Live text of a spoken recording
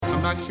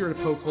back here to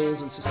poke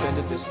holes in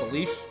suspended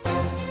disbelief.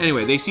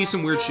 Anyway, they see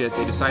some weird shit.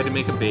 They decide to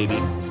make a baby.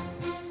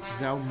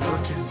 Thou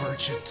merkin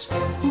merchant.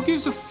 Who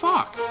gives a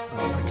fuck?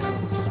 Oh my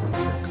god, I just want to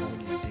start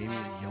calling you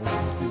Damien Yells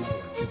at School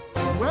Boards.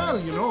 Well,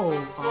 we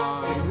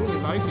really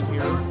like it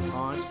here.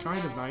 It's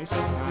kind of nice,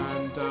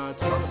 and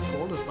it's not as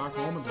cold as back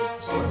home, and the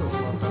soil is a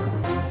lot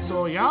better.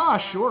 So yeah,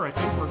 sure, I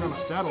think we're gonna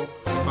settle.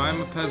 If I'm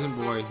a peasant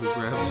boy who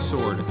grabs a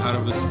sword out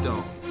of a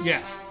stone,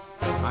 Yeah.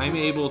 I'm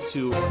able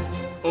to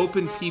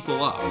open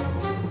people up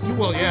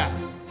Yeah.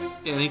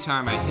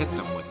 anytime I hit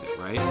them with it,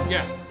 right?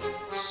 Yeah.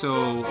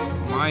 So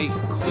my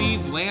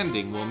cleave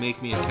landing will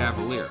make me a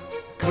cavalier.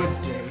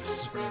 Good day,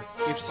 sir.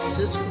 If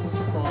Siskel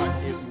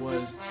thought it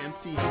was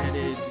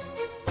empty-headed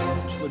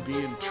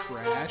plebeian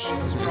trash, he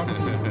was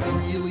probably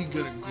really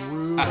gonna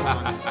groove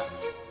on it.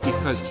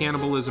 Because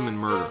cannibalism and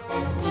murder.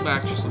 Pull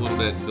back just a little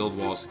bit and build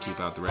walls to keep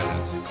out the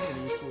redheads.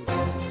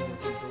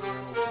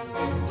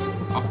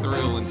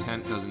 Authorial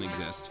intent doesn't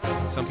exist.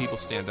 Some people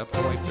stand up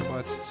to wipe their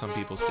butts. Some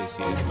people stay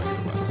seated to wipe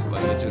their butts.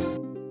 Like, it just...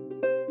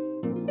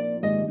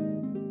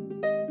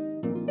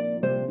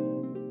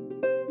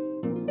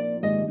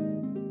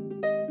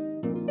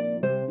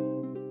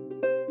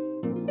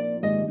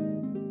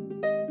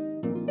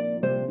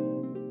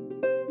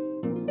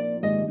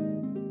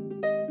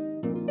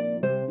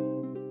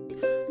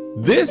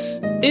 This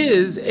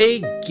is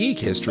a Geek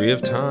History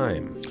of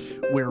Time,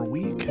 where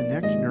we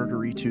connect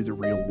nerdery to the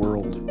real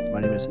world. My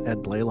name is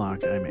Ed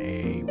Blaylock. I'm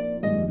a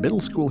middle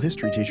school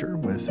history teacher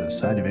with a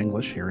side of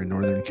English here in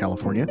Northern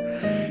California.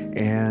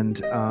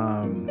 And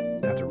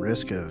at the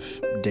risk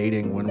of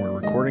dating when we're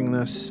recording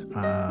this,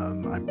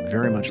 I'm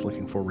very much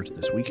looking forward to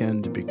this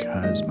weekend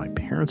because my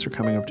parents are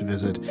coming up to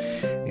visit,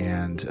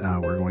 and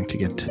we're going to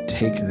get to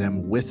take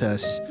them with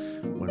us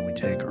when we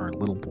take our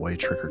little boy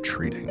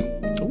trick-or-treating.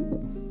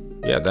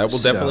 Yeah, that will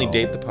definitely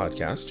date the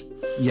podcast.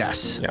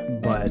 Yes, yeah.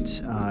 But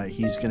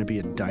he's going to be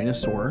a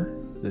dinosaur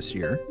this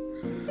year,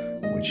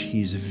 which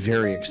he's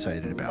very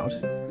excited about.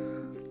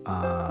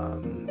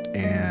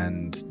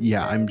 And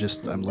yeah, I'm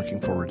looking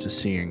forward to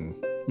seeing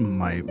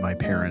my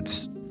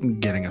parents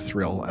getting a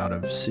thrill out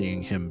of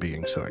seeing him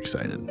being so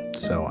excited.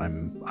 So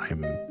I'm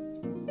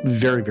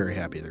very, very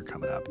happy they're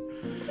coming up.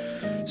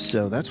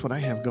 So that's what I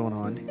have going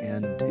on.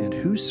 And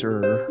who,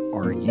 sir,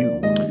 are you?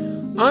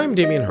 I'm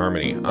Damien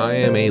Harmony. I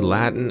am a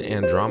Latin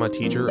and drama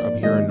teacher up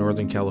here in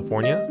Northern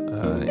California.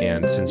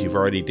 And since you've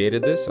already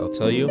dated this, I'll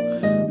tell you,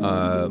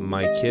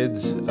 my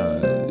kids,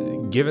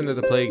 given that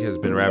the plague has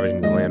been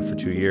ravaging the land for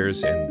 2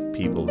 years and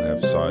people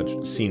have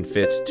seen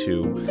fit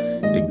to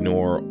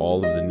ignore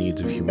all of the needs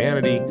of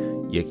humanity,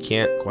 you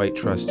can't quite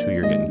trust who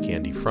you're getting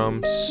candy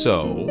from.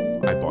 So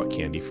I bought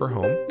candy for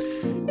home,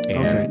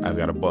 and I've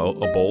got a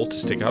bowl to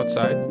stick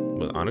outside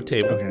on a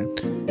table.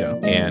 Okay. Yeah.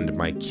 And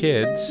my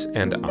kids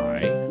and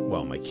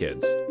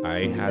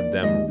I had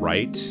them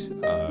write,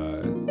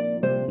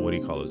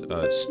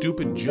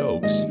 stupid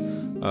jokes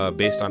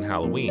based on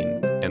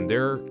Halloween. And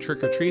they're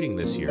trick-or-treating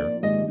this year,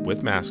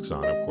 with masks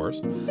on, of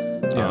course.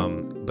 Yeah.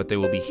 But they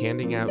will be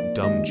handing out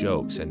dumb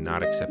jokes and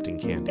not accepting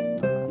candy.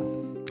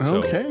 So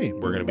okay.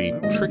 We're going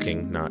to be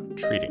tricking, not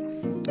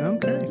treating.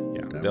 Okay.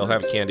 Yeah. They'll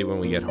have candy when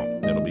we get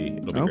home. It'll be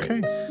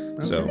great.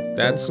 So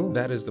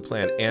that is the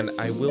plan. And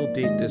I will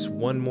date this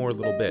one more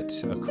little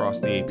bit. Across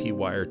the AP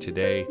wire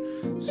today,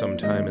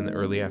 sometime in the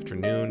early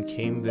afternoon,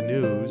 came the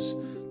news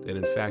that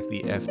in fact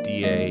the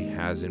FDA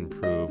has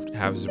approved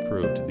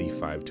the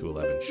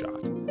 5-11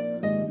 shot.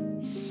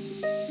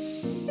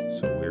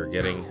 So we're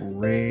getting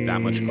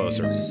that much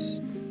closer.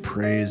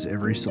 Praise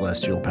every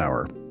celestial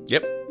power.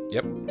 Yep.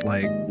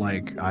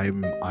 Like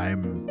I'm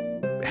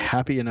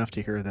happy enough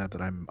to hear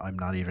that I'm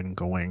not even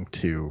going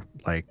to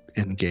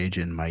engage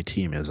in my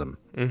teamism.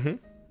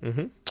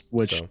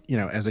 Which,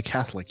 as a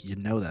Catholic,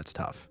 that's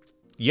tough.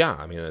 Yeah,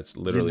 I mean, that's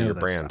literally your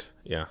brand.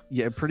 Yeah.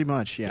 Yeah, pretty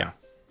much. Yeah.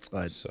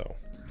 But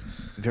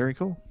very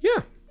cool.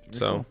 Yeah.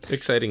 Very cool.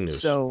 Exciting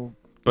news.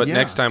 But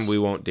next time we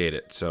won't date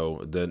it.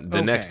 So the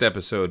next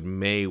episode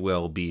may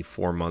well be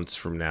 4 months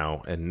from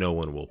now, and no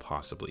one will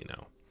possibly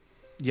know.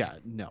 Yeah.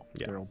 No.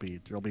 Yeah. There'll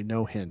be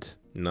no hint.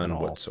 None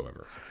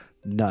whatsoever.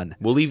 None.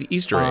 We'll leave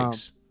Easter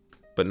eggs,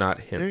 but not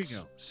hints. There you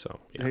go. So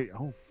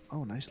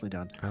yeah. Nicely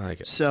done. I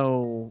like it.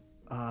 So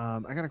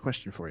I got a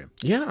question for you.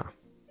 Yeah.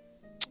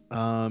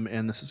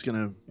 And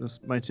this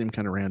might seem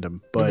kind of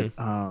random, but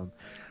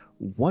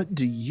what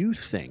do you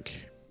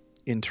think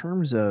in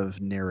terms of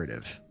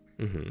narrative,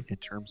 in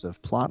terms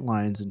of plot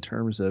lines, in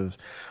terms of,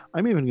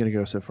 I'm even going to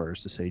go so far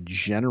as to say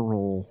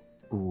general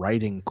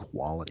writing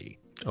quality.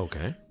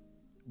 Okay.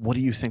 What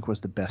do you think was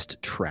the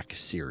best Trek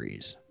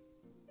series?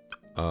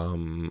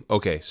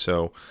 Okay,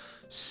 so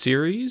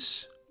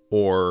series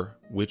or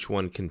which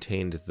one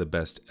contained the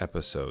best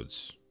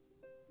episodes?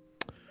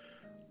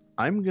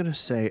 I'm going to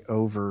say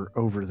over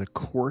the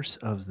course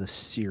of the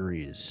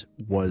series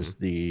was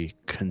the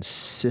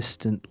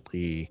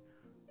consistently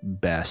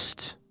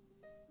best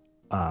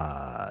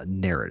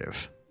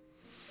narrative.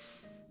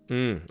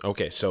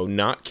 Okay, so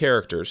not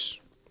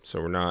characters, So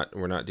we're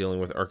not dealing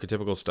with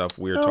archetypical stuff.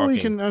 We're Oh, talking. we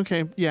can.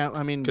 Okay, yeah.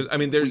 I mean, Because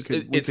there's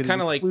we it's could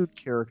kind of like include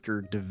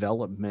character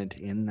development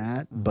in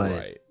that, but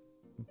right.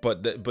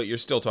 But you're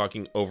still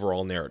talking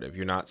overall narrative.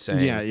 You're not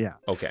saying yeah.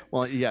 Okay.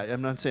 Well, yeah.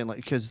 I'm not saying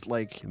because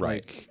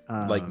Right.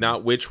 like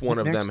Not which one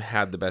of next- them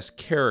had the best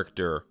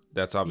character.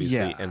 That's obviously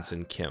Yeah.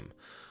 Ensign Kim.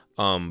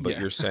 But Yeah.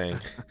 you're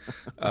saying,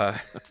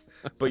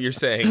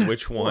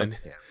 which one?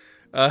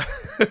 Yeah.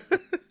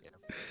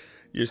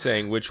 You're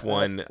saying which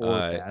one Poor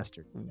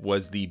bastard.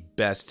 was the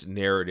best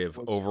narrative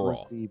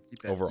overall?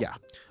 Overall. Yeah.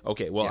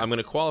 Okay, well, Yeah. I'm going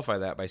to qualify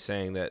that by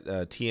saying that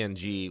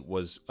TNG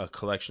was a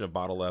collection of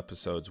bottle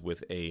episodes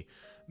with a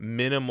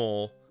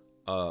minimal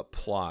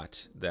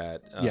plot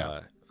that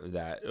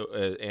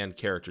and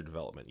character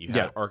development. You had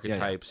Yeah.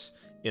 archetypes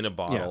in a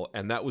bottle,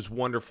 and that was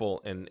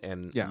wonderful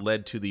and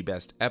led to the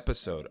best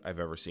episode I've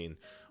ever seen,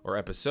 or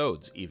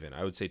episodes even.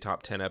 I would say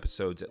top 10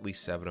 episodes, at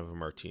least 7 of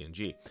them are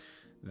TNG.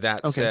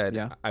 That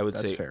said, I would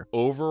say fair.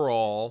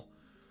 overall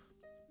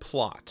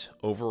plot,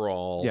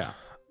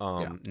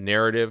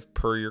 narrative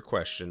per your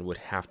question would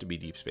have to be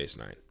Deep Space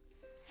Nine.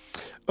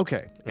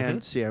 Okay,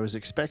 and see, I was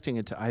expecting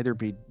it to either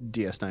be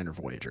DS9 or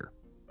Voyager,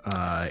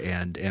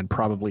 and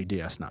probably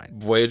DS9.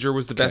 Voyager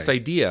was the best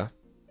idea,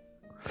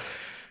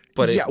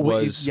 but it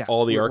was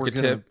all the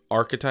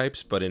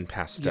archetypes, but in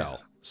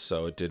pastel.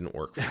 So it didn't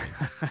work for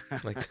me.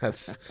 Like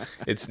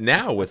it's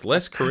now with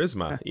less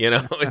charisma,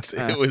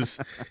 it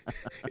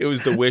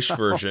was the Wish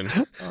version.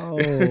 Oh,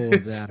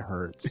 that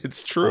hurts.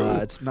 It's true.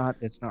 It's not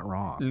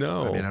wrong.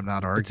 No, I mean, I'm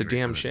not arguing. It's a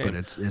damn shame, but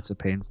it's a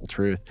painful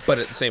truth. But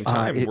at the same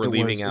time, we're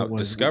leaving out it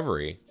was,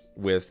 Discovery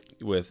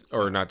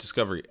or not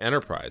Discovery,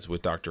 Enterprise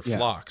with Dr.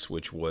 Phlox,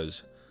 which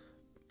was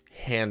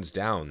hands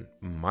down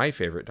my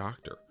favorite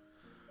Doctor.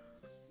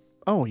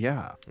 Oh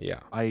yeah. Yeah.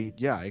 I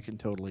can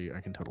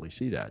totally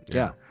see that.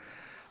 Yeah.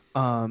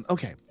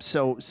 Okay,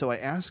 so I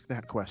asked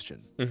that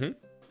question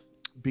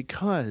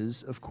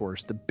because, of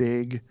course, the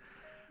big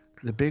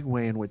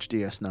way in which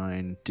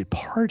DS9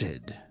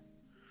 departed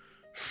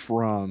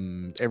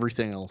from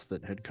everything else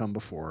that had come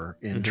before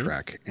in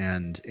Trek,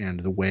 and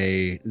the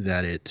way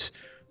that it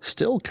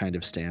still kind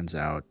of stands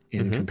out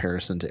in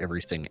comparison to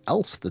everything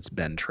else that's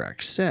been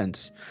Trek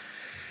since,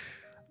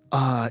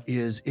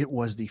 is it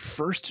was the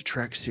first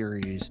Trek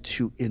series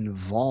to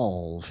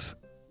involve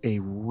a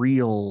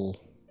real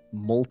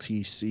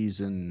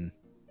multi-season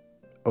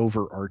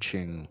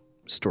overarching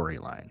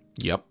storyline.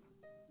 Yep.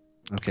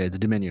 Okay, the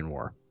Dominion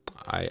War.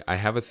 I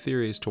have a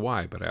theory as to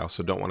why, but I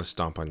also don't want to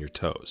stomp on your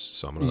toes.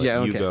 So I'm going to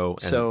let you go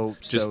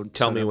and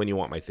tell me when you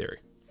want my theory.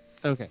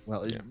 Okay,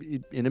 well,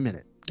 in a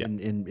minute,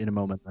 in a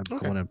moment, I'm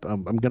going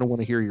to want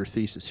to hear your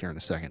thesis here in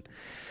a second,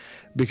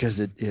 because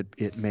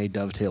it may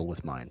dovetail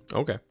with mine.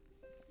 Okay.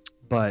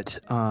 But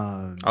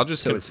I'll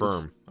just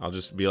confirm. I'll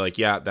just be like,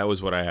 yeah, that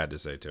was what I had to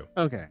say too.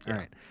 Okay, all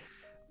right.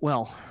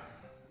 Well,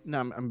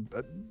 no,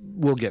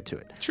 we'll get to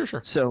it.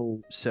 Sure.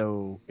 So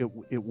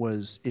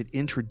it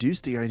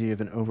introduced the idea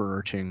of an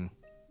overarching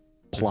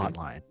plot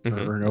line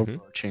or an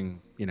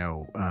overarching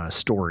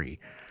story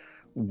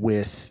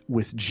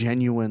with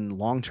genuine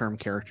long-term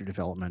character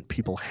development,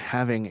 people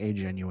having a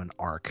genuine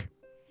arc.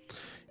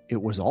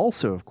 It was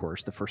also, of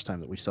course, the first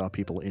time that we saw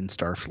people in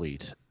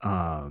Starfleet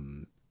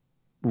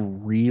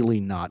really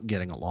not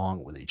getting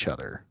along with each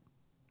other.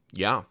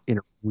 Yeah. In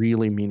a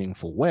really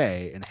meaningful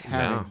way, and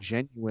having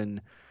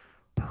genuine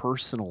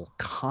personal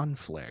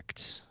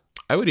conflicts.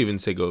 I would even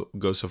say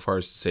go so far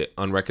as to say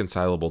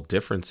unreconcilable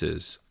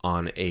differences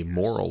on a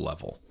moral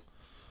level.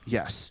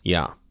 Yes.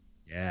 Yeah.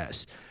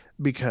 Yes.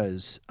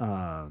 Because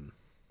the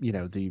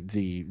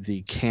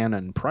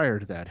canon prior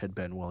to that had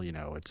been, well,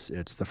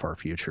 it's the far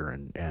future,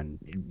 and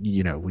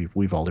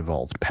we've all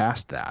evolved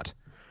past that.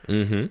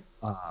 Because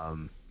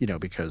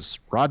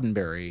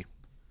Roddenberry,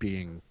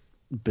 being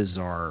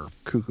bizarre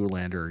cuckoo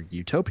lander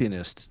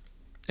utopianist.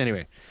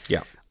 Anyway,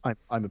 yeah,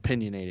 I'm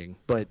opinionating,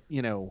 but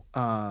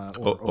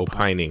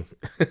opining.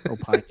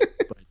 Opining,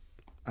 but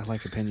I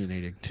like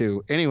opinionating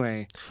too.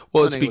 Anyway,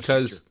 well, it's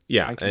because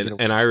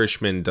an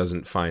Irishman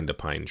doesn't find a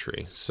pine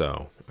tree,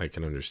 so I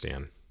can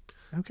understand.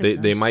 Okay,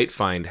 they might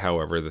find,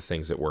 however, the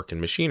things that work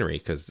in machinery,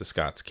 because the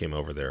Scots came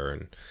over there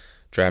and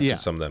drafted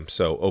some of them.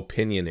 So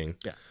opinioning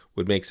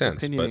would make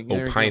sense, but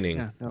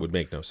opining would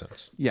make no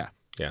sense. Yeah.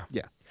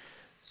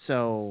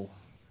 So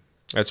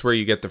that's where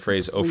you get the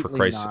phrase "Oh, for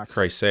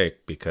Christ's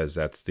sake," because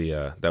that's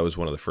that was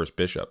one of the first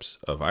bishops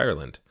of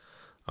Ireland.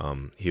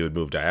 He would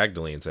move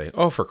diagonally and say,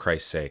 "Oh, for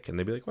Christ's sake," and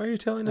they'd be like, "Why are you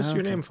telling us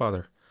your name,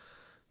 Father?"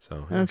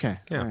 So all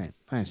right,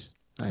 nice.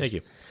 Thank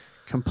you.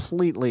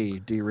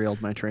 Completely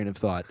derailed my train of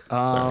thought.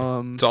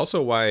 It's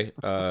also why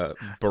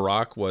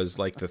Barack was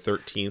like the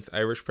 13th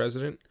Irish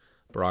president.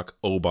 Barack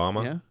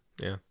Obama.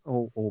 Yeah.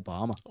 Oh,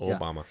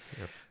 Obama.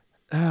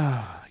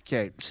 Yeah.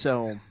 Okay,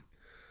 so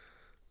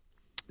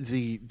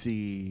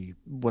the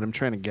what I'm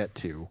trying to get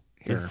to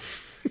here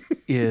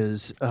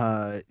is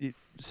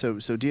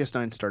so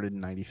DS9 started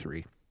in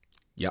 93.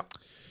 Yep.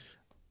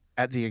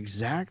 At the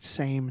exact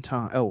same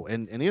time. Oh,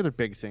 and the other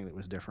big thing that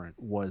was different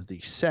was the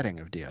setting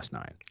of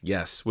DS9.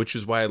 Yes, which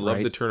is why I love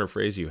Right? the turn of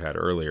phrase you had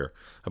earlier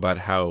about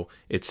how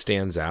it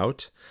stands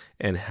out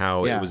and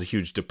how it Yeah. was a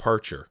huge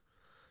departure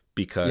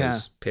because Yeah.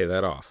 pay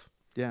that off.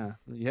 Yeah,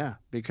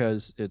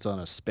 because it's on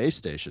a space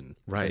station,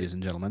 Right. ladies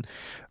and gentlemen,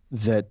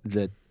 that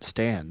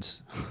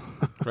stands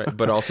Right,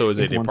 but also is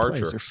a in one place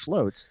departure. or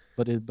floats,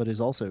 but is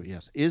also,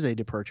 yes, is a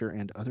departure,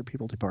 and other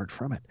people depart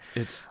from it.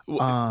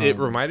 It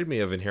reminded me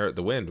of Inherit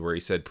the Wind, where he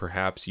said,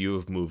 "Perhaps you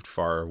have moved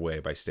far away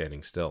by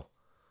standing still."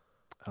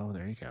 Oh,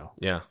 there you go.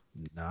 Yeah.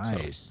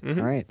 Nice. mhm,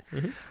 All right.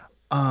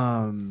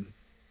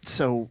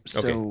 So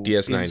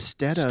DS9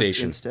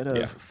 instead of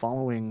Yeah.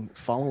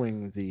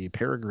 following the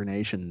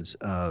peregrinations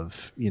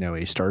of,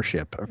 a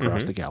starship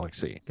across the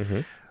galaxy,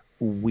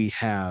 we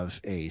have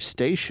a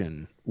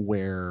station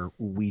where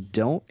we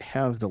don't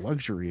have the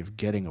luxury of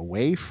getting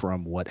away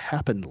from what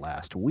happened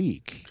last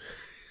week.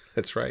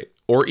 That's right.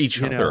 Or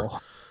each other.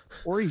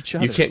 Or each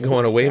other. You can't go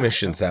on away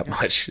missions that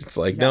much. It's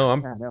like, no,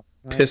 I'm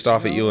pissed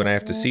off at you and I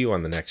have to see you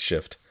on the next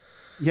shift.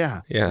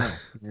 Yeah. Yeah.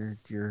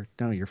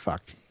 No, you're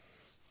fucked.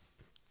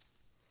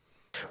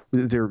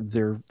 They're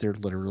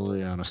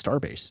literally on a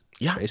starbase.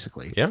 Yeah.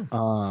 Basically.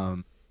 Yeah.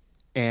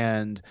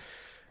 And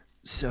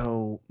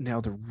so now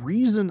the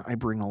reason I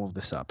bring all of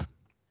this up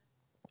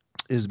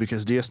is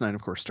because DS9,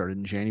 of course, started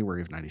in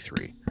January of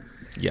 '93.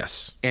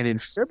 Yes. And in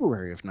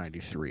February of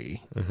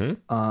 '93,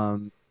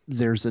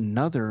 there's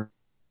another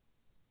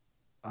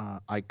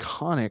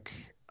iconic,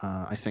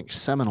 I think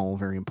seminal,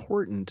 very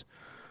important,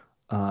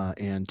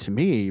 and to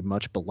me,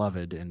 much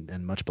beloved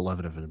and much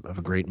beloved of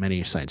a great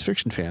many science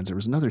fiction fans. There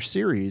was another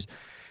series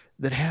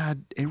that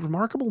had a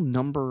remarkable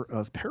number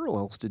of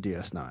parallels to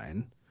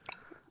DS9,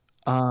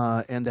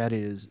 and that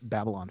is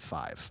Babylon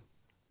 5.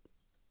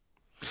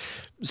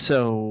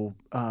 So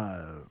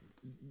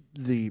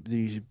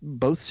the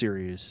both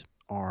series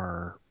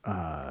are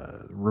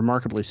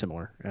remarkably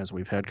similar, as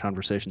we've had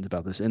conversations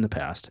about this in the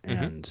past,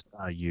 and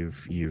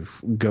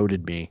you've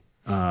goaded me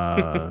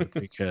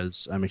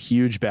because I'm a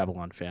huge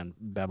Babylon 5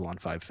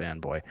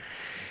 fanboy.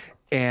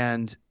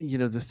 And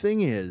the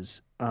thing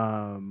is,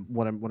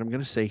 what I'm going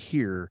to say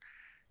here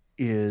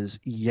is,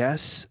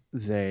 yes,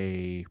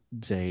 they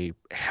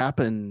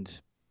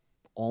happened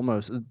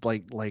almost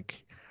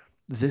like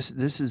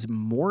this is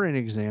more an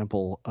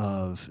example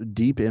of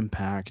Deep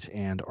Impact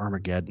and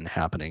Armageddon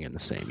happening in the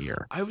same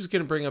year. I was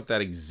going to bring up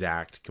that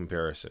exact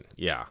comparison.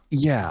 Yeah.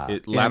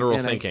 Lateral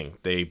thinking.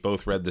 They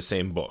both read the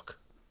same book.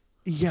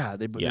 Yeah,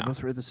 they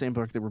both read the same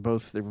book. They were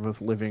both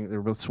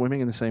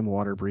swimming in the same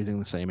water, breathing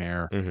the same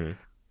air.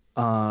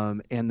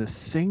 And the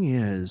thing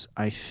is,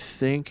 I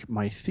think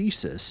my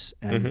thesis,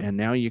 and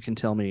now you can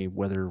tell me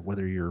whether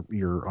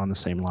you're on the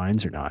same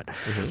lines or not.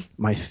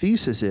 My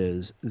thesis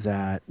is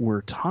that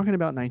we're talking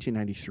about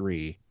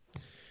 1993.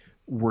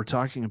 We're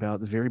talking about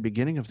the very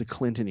beginning of the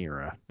Clinton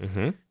era,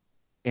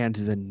 and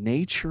the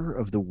nature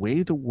of the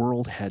way the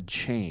world had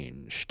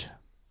changed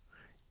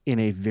in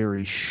a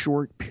very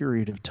short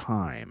period of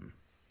time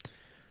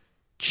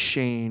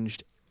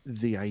changed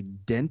the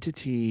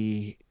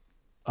identity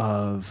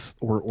of,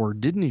 or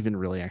didn't even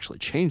really actually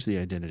change the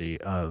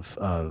identity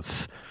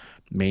of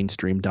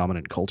mainstream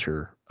dominant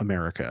culture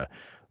America,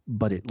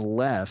 but it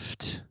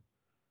left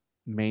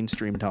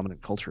mainstream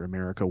dominant culture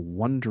America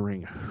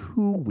wondering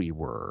who we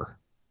were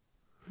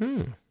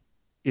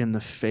in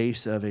the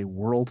face of a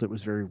world that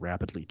was very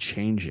rapidly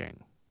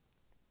changing.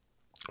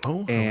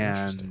 Oh,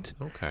 and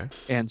okay.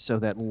 And so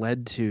that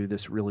led to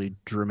this really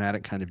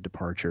dramatic kind of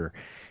departure.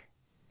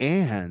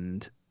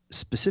 And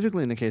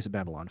specifically in the case of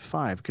Babylon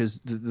 5, because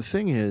the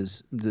thing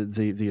is,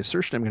 the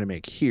assertion I'm going to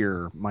make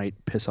here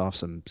might piss off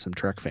some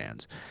Trek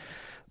fans,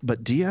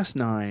 but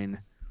DS9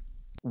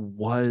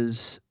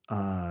 was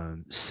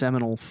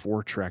seminal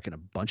for Trek in a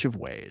bunch of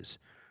ways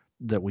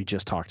that we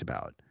just talked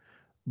about.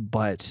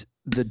 But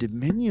the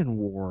Dominion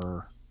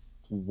War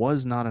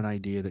was not an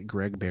idea that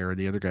Greg Bear and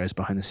the other guys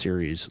behind the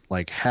series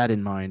had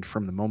in mind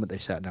from the moment they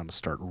sat down to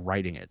start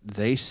writing it.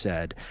 They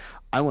said,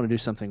 I want to do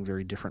something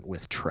very different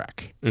with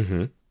Trek.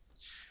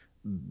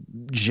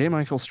 J.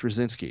 Michael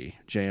Straczynski,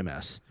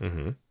 JMS,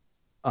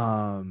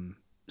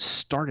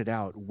 started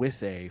out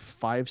with a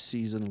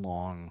 5-season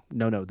long,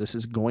 this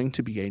is going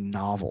to be a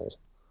novel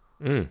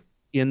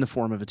in the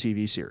form of a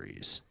TV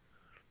series.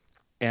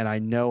 And I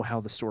know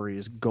how the story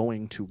is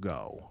going to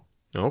go.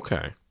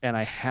 Okay. And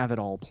I have it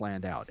all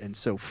planned out. And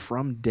so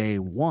from day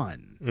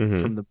one,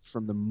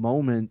 from the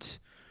moment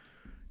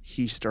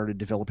he started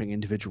developing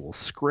individual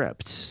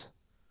scripts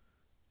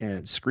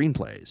and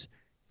screenplays,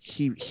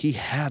 he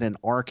had an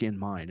arc in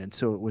mind. And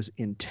so it was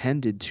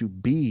intended to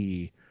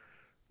be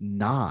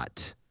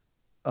not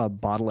a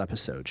bottle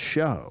episode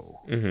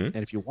show. And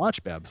if you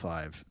watch Bab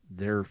 5,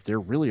 there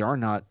really are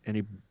not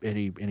any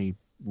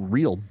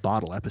real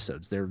bottle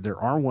episodes. There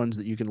are ones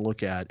that you can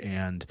look at,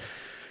 and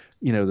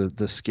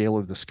the scale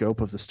or the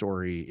scope of the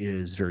story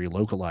is very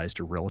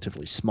localized or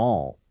relatively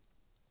small,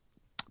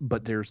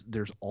 but there's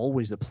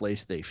always a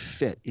place they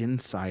fit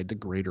inside the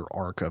greater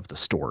arc of the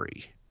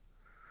story.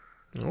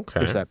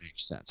 Okay. If that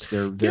makes sense.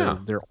 Yeah.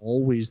 They're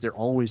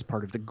always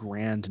part of the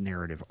grand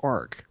narrative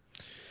arc.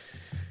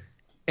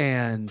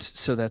 And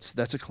so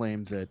that's a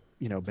claim that,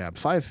 Bab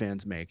 5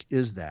 fans make,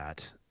 is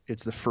that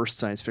it's the first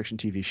science fiction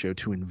TV show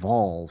to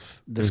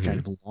involve this kind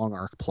of long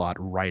arc plot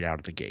right out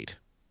of the gate.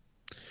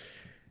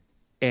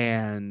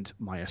 And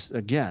my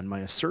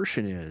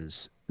assertion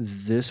is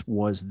this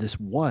was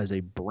a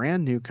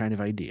brand new kind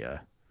of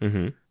idea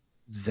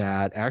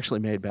that actually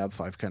made Bab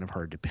 5 kind of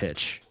hard to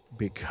pitch,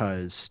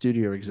 because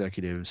studio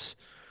executives,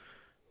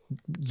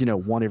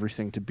 want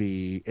everything to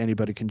be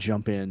anybody can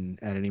jump in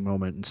at any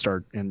moment and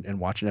start and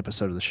watch an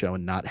episode of the show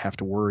and not have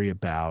to worry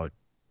about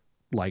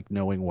like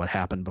knowing what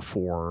happened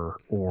before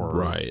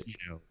or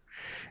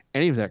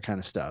any of that kind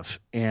of stuff.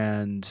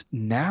 And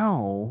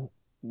now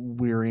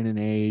we're in an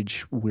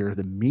age where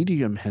the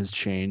medium has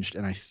changed,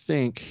 and I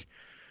think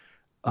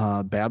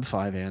Bab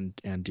 5 and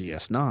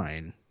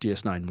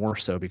DS9 more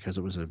so, because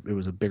it was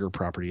a bigger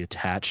property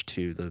attached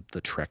to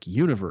the Trek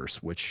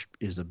universe, which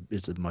is a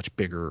much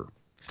bigger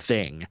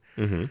thing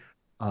in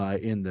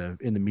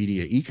the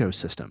media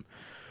ecosystem.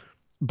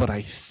 But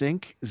I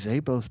think they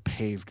both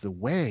paved the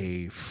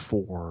way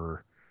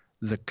for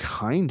the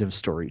kind of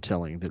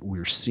storytelling that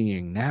we're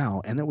seeing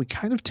now and that we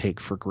kind of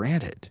take for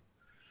granted.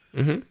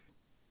 I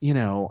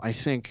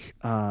think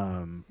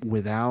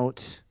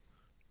without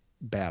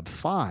Bab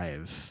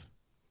 5,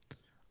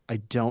 I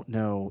don't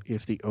know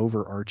if the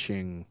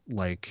overarching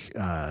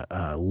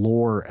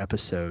lore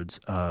episodes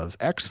of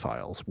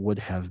X-Files would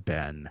have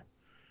been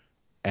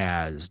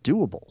as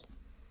doable,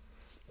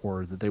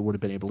 or that they would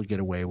have been able to get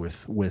away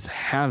with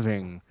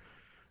having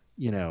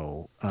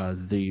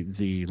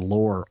the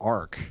lore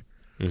arc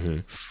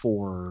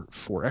for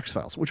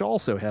X-Files, which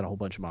also had a whole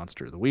bunch of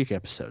Monster of the Week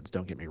episodes,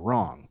 don't get me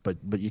wrong, but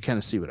you kind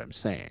of see what I'm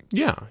saying.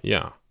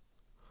 Yeah.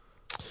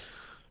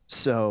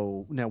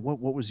 So now what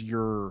was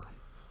your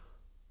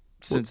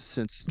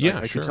since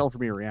I could tell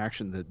from your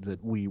reaction that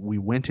we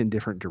went in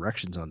different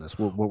directions on this.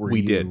 What were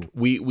you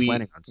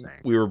planning on saying?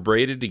 We were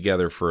braided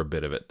together for a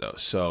bit of it though.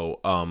 So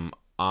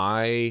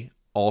I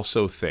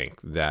also think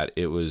that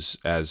it was,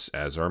 as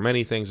are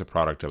many things, a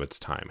product of its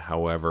time.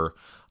 However,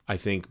 I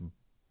think,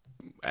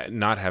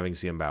 not having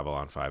seen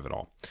Babylon 5 at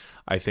all,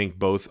 I think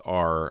both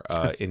are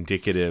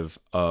indicative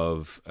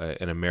of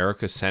an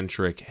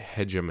America-centric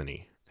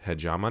hegemony.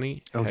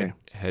 Hegemony.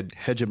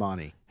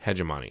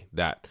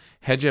 That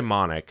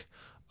hegemonic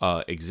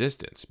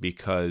existence,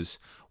 because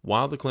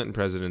while the Clinton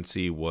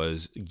presidency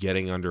was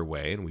getting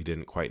underway and we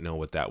didn't quite know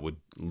what that would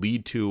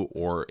lead to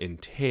or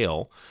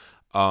entail,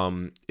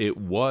 it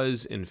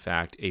was in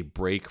fact a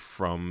break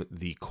from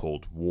the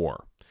Cold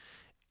War.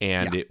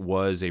 And it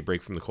was a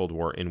break from the Cold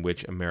War in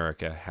which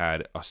America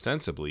had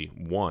ostensibly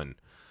won.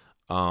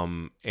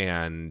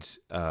 And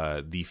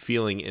the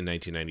feeling in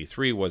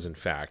 1993 was in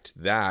fact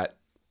that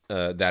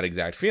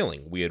exact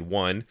feeling. We had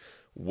won.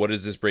 What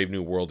does this brave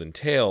new world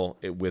entail,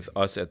 with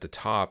us at the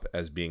top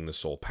as being the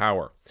sole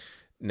power?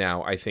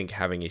 Now, I think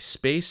having a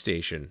space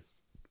station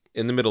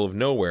in the middle of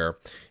nowhere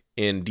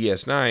in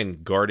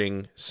DS9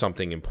 guarding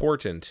something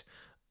important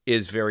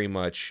is very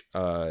much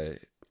a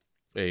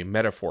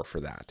metaphor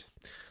for that.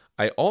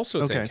 I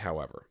also think,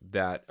 however,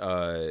 that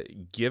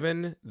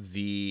given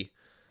the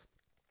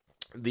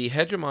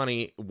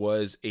hegemony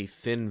was a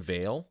thin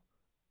veil,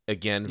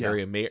 again,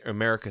 very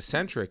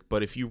America-centric,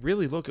 but if you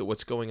really look at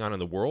what's going on in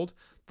the world,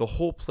 the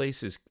whole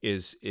place is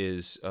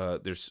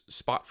there's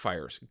spot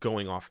fires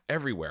going off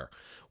everywhere,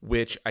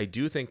 which I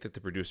do think that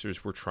the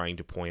producers were trying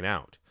to point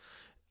out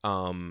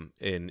in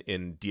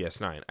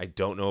DS9. I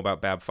don't know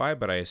about Bab 5,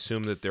 but I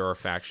assume that there are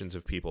factions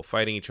of people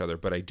fighting each other.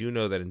 But I do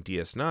know that in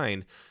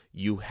DS9,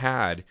 you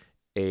had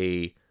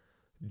a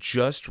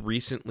just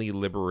recently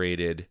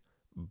liberated,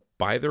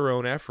 by their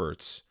own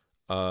efforts,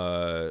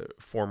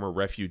 former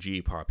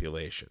refugee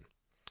population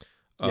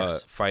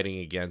fighting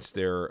against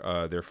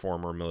their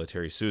former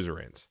military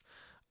suzerains,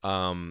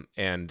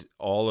 and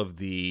all of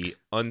the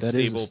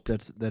unstable.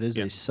 That is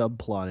a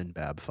subplot in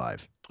Bab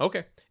 5.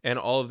 Okay, and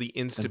all of the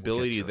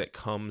instability that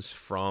comes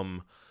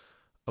from,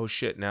 oh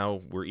shit,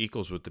 now we're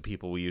equals with the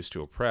people we used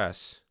to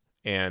oppress,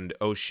 and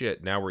oh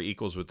shit, now we're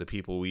equals with the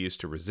people we used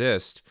to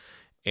resist,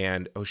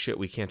 and oh shit,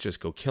 we can't just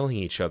go killing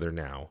each other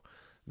now.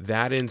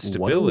 That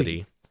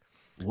instability.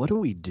 What do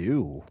we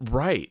do?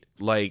 Right.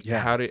 Like,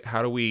 how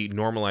do we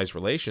normalize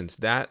relations?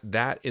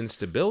 That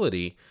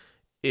instability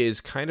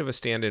is kind of a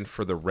stand-in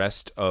for the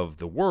rest of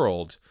the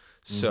world.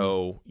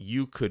 So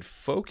you could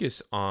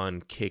focus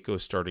on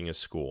Keiko starting a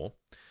school.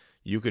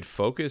 You could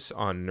focus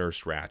on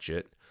Nurse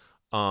Ratched.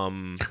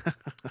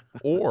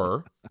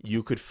 Or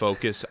you could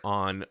focus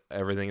on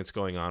everything that's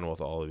going on with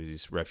all of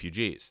these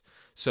refugees.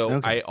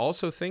 So I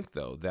also think,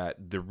 though,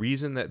 that the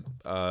reason that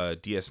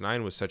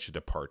DS9 was such a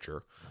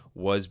departure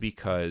was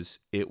because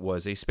it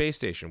was a space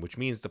station, which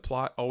means the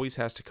plot always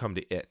has to come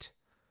to it.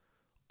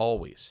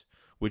 Always.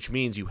 Which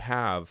means you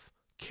have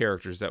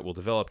characters that will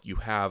develop. You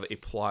have a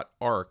plot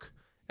arc,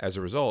 as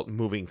a result,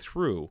 moving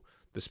through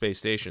the space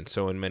station.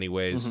 So in many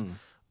ways,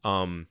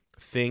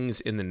 things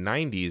in the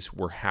 90s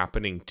were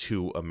happening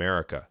to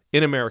America,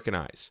 in American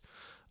eyes.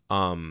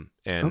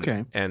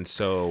 Okay. And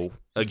so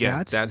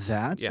again, That's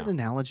yeah. an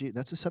analogy.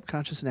 That's a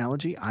subconscious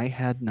analogy I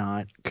had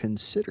not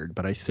considered,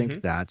 but I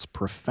think that's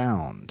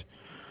profound.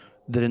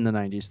 That in the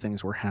 90s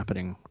things were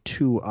happening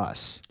to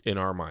us In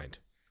our mind,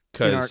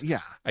 in our because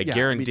I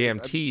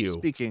guarantee you,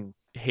 speaking.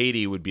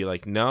 Haiti would be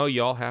like, no,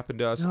 y'all happened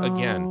to us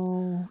again.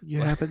 No,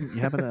 you happen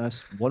to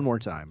us one more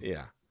time.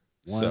 Yeah.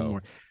 One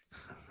more.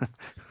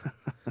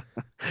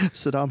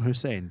 Saddam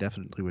Hussein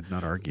definitely would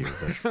not argue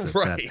that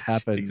right, that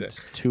happened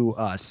to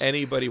us.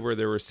 Anybody where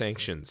there were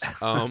sanctions,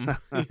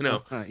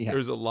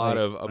 there's a lot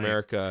of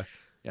America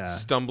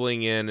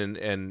stumbling in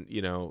and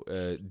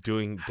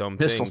doing dumb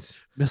things.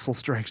 Missile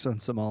strikes on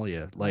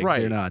Somalia, like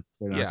they're not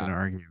going to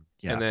argue.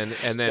 Yeah.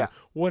 And then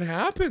what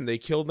happened? They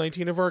killed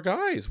 19 of our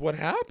guys. What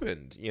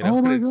happened?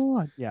 Oh my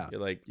God. Yeah.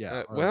 You're like,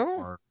 yeah.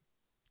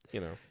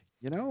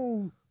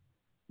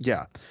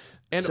 Yeah.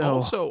 And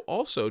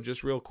also,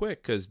 just real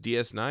quick, because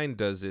DS9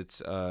 does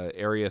its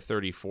Area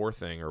 34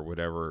 thing or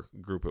whatever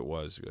group it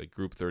was, like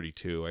Group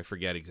 32. I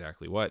forget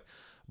exactly what,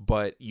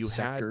 but you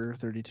Sector had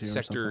 32,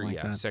 Sector,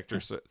 like that. Sector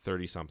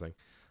 30 something.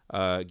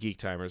 Geek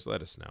Timers,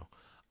 let us know.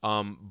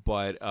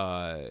 But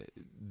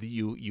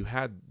you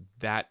had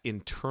that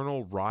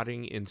internal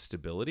rotting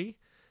instability,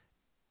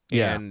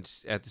 and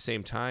at the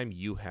same time,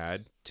 you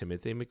had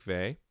Timothy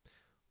McVeigh,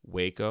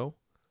 Waco.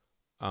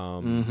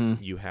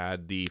 You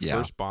had the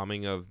first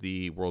bombing of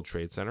the World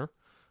Trade Center,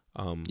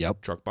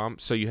 truck bomb.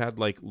 So you had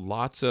like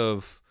lots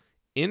of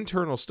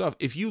internal stuff.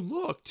 If you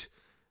looked,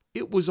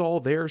 it was all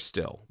there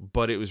still,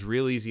 but it was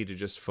real easy to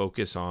just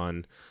focus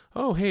on,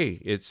 oh,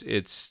 hey,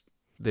 it's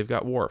they've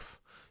got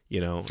Worf,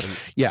 and,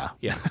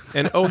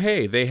 and oh,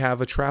 hey, they have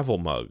a travel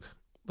mug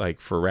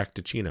like for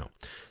Racticino.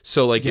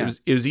 So like it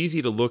was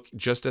easy to look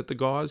just at the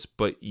gauze,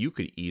 but you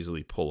could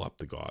easily pull up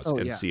the gauze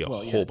and see a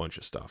whole bunch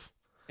of stuff.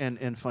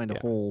 And find a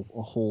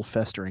whole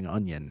festering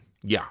onion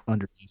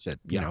underneath it.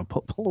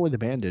 Pull away the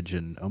bandage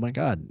and oh my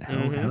God,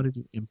 how did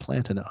you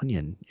implant an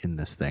onion in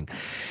this thing?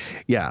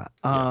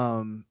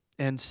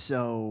 And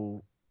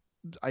so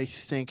I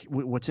think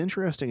what's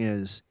interesting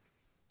is,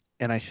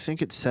 and I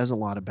think it says a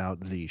lot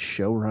about the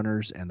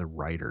showrunners and the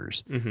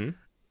writers.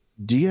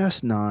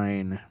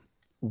 DS9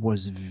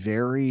 was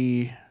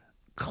very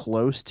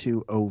close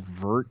to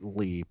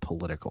overtly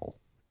political.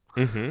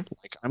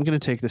 Like, I'm going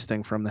to take this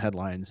thing from the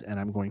headlines and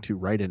I'm going to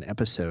write an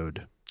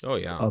episode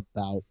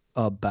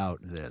about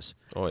this.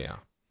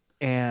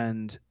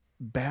 And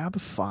Bab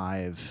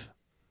 5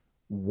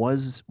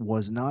 was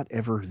not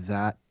ever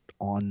that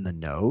on the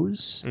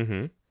nose.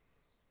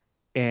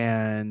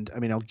 And I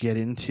mean, I'll get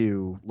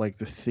into like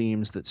the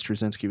themes that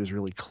Straczynski was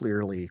really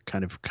clearly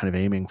kind of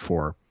aiming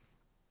for.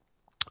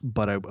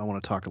 But I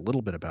want to talk a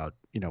little bit about,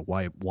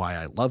 why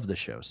I love the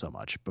show so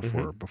much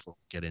before we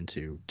get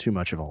into too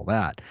much of all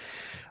that.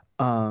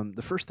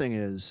 The first thing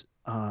is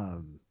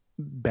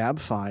Bab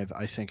 5,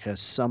 I think, has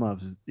some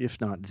of, if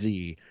not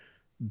the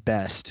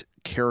best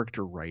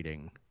character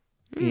writing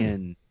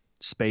in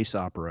space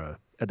opera,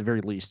 at the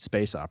very least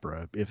space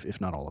opera, if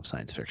not all of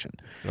science fiction.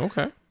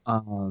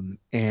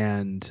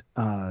 And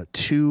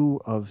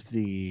two of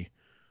the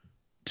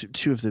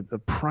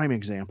prime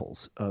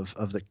examples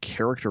of the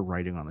character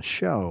writing on the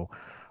show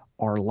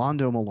are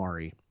Londo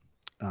Mollari,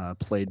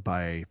 played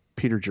by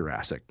Peter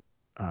Jurasik,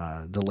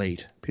 the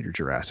late Peter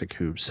Jurasik,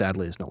 who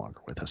sadly is no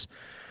longer with us.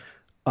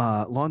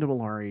 Londo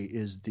Mollari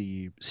is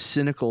the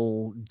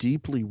cynical,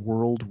 deeply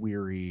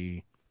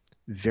world-weary,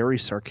 very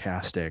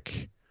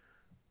sarcastic,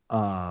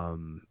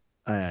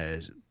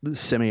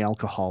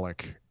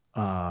 semi-alcoholic,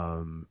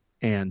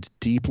 and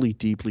deeply,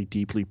 deeply,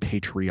 deeply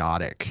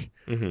patriotic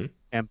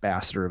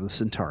ambassador of the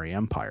Centauri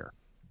Empire.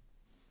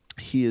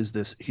 He is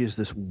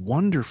this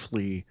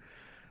wonderfully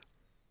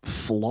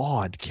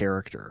flawed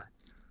character,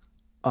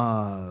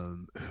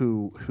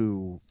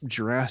 who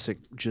Jurasik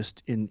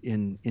just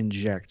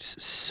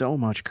injects so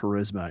much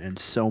charisma and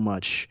so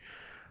much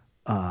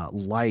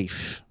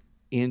life,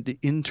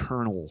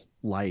 internal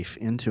life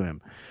into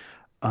him.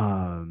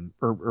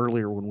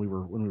 Earlier when we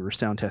were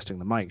sound testing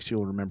the mics,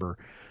 you'll remember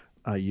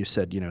you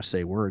said,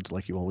 say words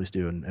like you always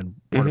do, and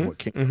part of what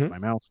came out of my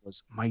mouth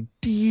was, "My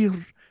dear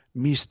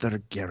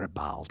Mr.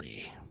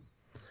 Garibaldi."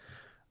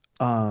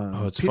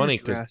 It's Peter funny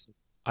because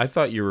I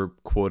thought you were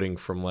quoting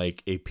from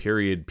like a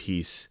period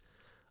piece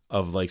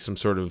of like some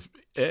sort of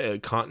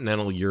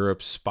continental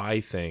Europe spy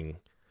thing.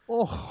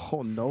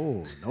 Oh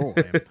no!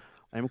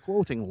 I'm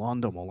quoting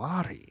Londo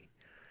Mollari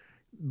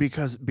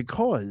because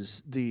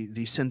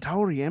the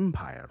Centauri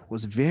Empire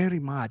was very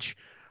much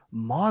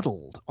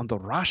modeled on the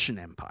Russian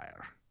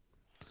Empire,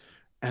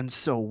 and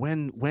so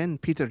when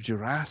Peter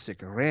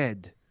Jurasik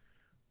read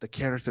the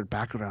character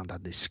background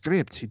on the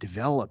script, he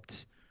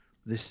developed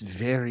this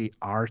very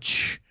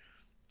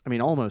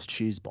almost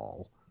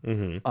cheeseball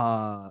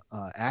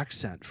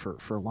accent for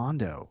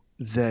Londo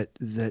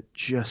that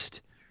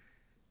just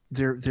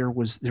there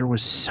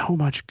was so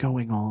much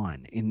going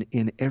on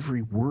in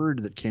every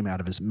word that came out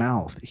of his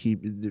mouth.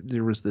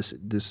 There was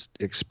this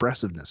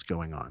expressiveness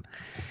going on.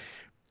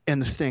 And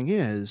the thing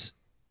is,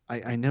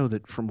 I know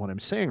that from what I'm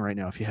saying right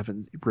now, if you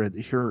haven't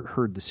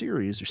heard the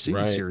series or seen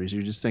the Right. series,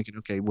 you're just thinking,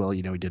 okay, well,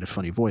 he did a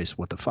funny voice.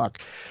 What the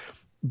fuck?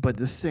 But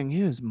the thing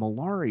is,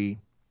 Mollari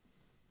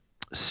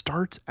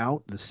starts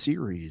out the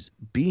series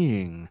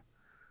being,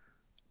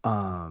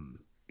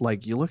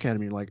 like, you look at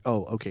him, you're like,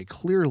 oh, okay,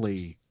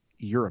 clearly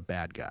you're a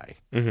bad guy.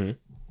 Mm-hmm.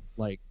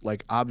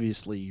 Like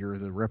obviously you're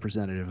the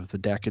representative of the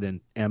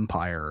decadent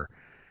empire,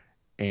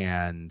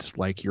 and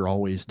like you're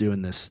always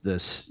doing this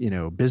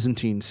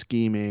Byzantine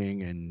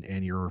scheming,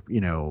 and you're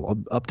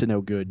up to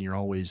no good, and you're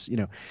always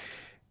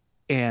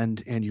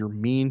and you're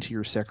mean to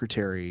your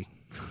secretary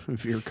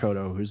Vir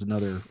Koto, who's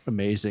another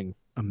amazing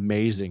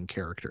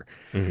character.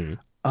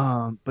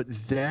 Mm-hmm. But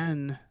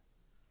then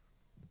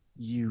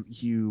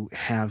you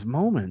have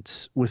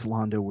moments with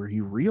Londo where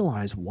you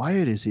realize why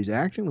it is he's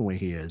acting the way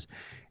he is,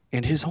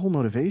 and his whole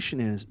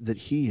motivation is that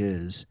he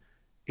is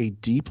a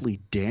deeply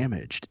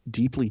damaged,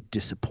 deeply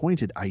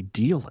disappointed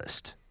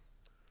idealist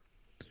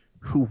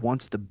who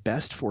wants the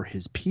best for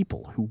his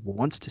people, who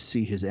wants to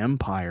see his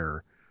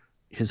empire,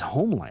 his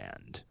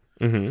homeland,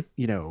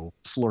 Mm-hmm.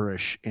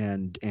 flourish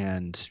and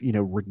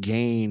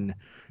regain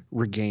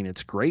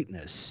its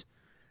greatness.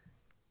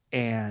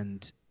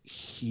 And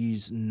he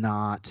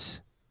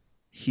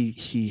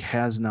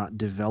has not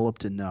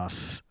developed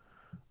enough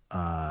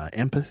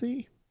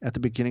empathy at the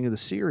beginning of the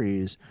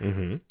series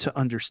Mm-hmm. to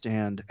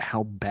understand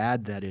how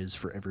bad that is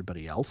for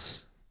everybody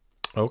else.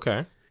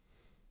 Okay.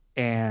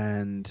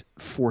 And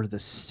for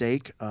the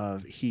sake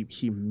of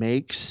he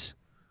makes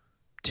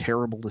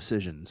terrible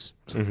decisions.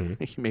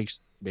 Mm-hmm. He makes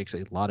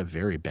a lot of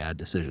very bad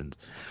decisions.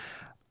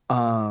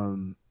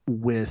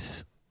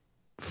 With,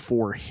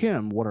 for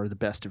him, what are the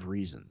best of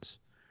reasons?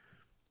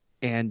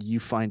 And you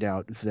find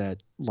out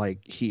that like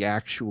he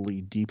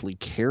actually deeply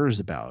cares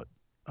about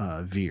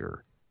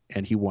Vir,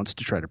 and he wants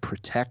to try to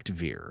protect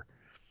Vir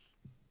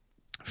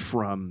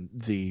from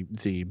the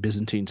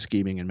Byzantine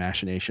scheming and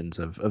machinations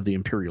of the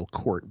imperial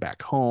court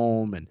back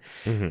home. And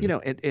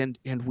Mm-hmm.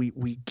 and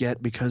we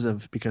get, because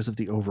of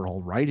the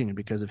overall writing and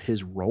because of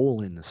his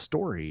role in the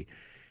story,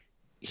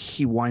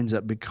 he winds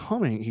up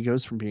he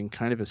goes from being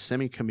kind of a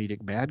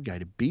semi-comedic bad guy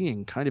to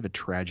being kind of a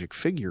tragic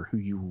figure who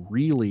you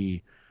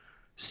really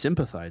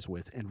sympathize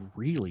with and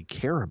really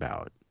care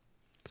about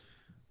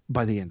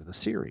by the end of the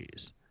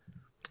series.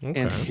 Okay.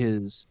 And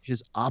his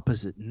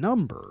opposite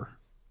number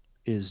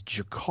is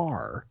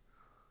G'Kar,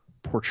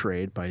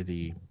 portrayed by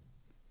the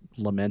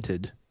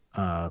lamented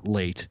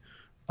late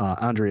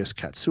Andreas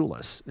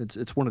Katsoulis.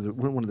 It's one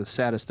of the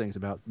saddest things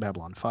about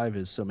Babylon 5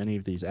 is so many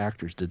of these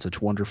actors did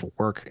such wonderful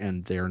work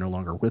and they are no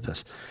longer with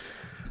us.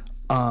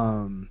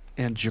 And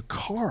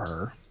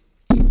G'Kar,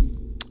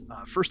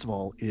 first of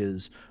all,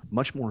 is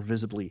much more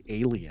visibly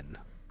alien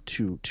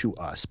to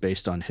us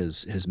based on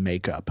his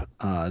makeup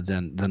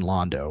than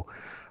Londo.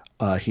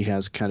 He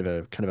has kind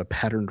of a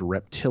patterned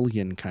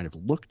reptilian kind of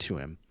look to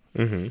him.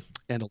 Mm-hmm.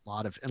 And a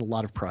lot of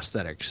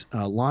prosthetics.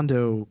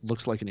 Londo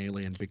looks like an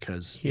alien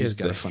because he's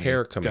got a funny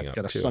hair coming up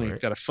got a too, funny right?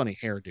 got a funny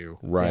hairdo.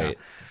 Right.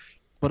 Yeah.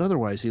 But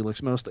otherwise he looks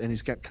and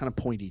he's got kind of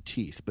pointy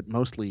teeth, but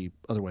mostly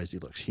otherwise he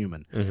looks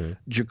human. Mm-hmm.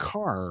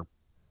 G'Kar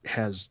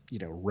has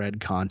red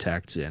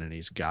contacts in, and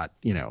he's got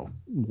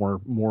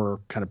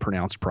more kind of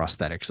pronounced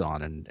prosthetics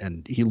on,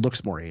 and he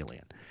looks more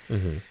alien.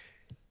 Mm-hmm.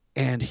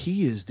 And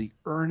he is the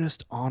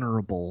earnest,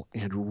 honorable,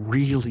 and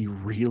really,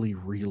 really,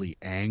 really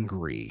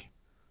angry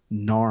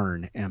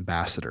Narn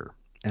ambassador.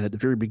 And at the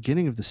very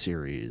beginning of the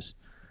series,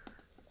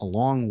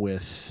 along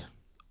with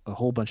a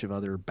whole bunch of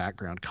other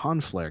background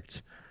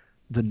conflicts,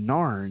 the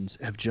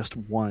Narns have just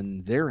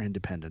won their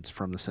independence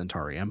from the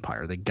Centauri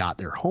Empire. They got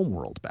their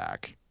homeworld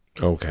back.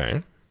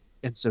 Okay.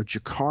 And so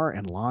G'Kar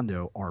and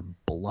Londo are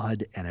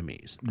blood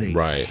enemies. They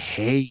Right.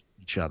 hate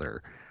each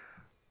other.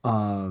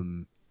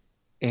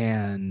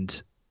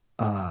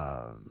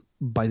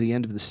 By the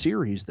end of the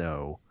series,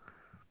 though,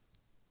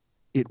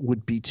 it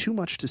would be too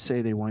much to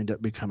say they wind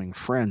up becoming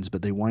friends,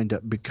 but they wind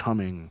up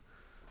becoming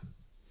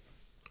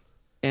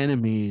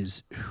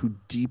enemies who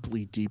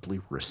deeply, deeply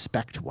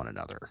respect one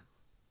another.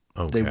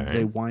 Okay.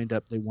 They wind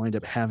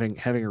up having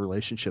a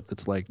relationship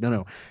that's like,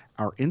 no,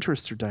 our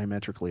interests are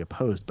diametrically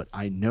opposed, but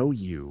I know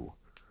you,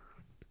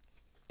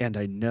 and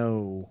I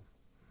know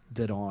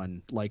that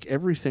on like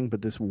everything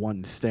but this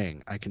one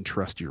thing, I can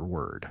trust your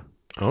word.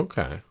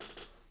 Okay.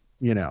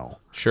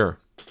 Sure.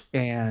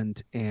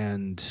 And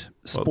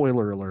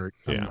spoiler alert,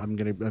 yeah.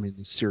 the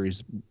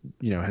series,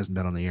 hasn't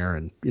been on the air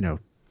in,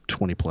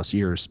 20 plus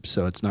years,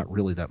 so it's not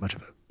really that much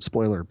of a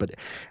spoiler. But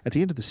at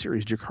the end of the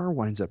series, G'Kar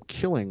winds up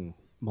killing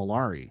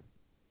Mollari,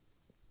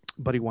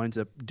 but he winds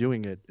up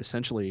doing it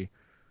essentially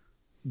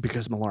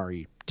because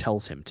Mollari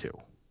tells him to.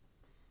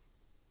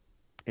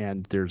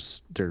 And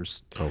there's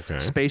Okay.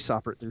 space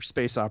opera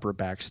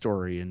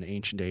backstory and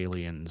ancient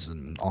aliens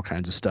and all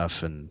kinds of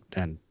stuff and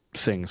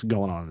things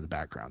going on in the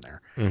background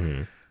there.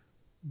 Mm-hmm.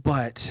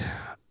 But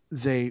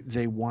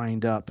they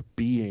wind up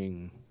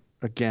being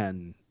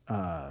again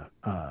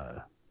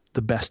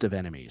the best of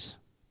enemies.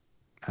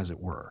 as it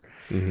were.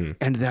 Mm-hmm.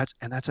 And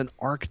that's an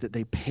arc that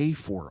they pay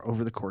for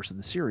over the course of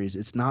the series.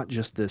 It's not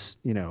just this,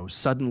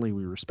 suddenly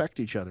we respect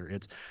each other.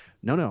 It's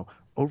no,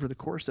 over the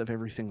course of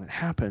everything that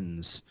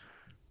happens,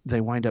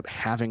 they wind up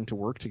having to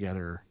work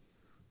together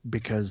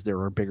because there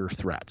are bigger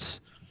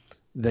threats.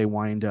 They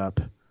wind up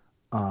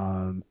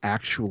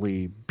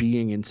actually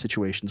being in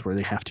situations where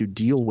they have to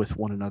deal with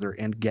one another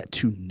and get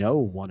to know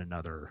one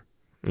another.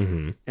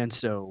 Mm-hmm. And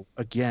so,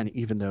 again,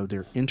 even though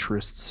their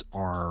interests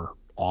are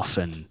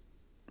often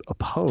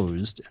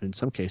opposed, and in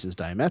some cases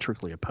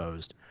diametrically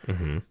opposed,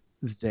 Mm-hmm.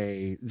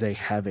 they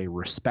have a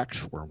respect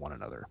for one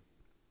another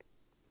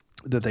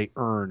that they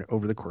earn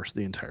over the course of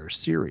the entire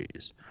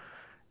series.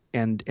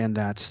 And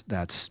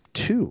that's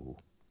two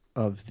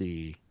of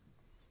the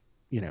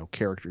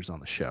characters on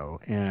the show.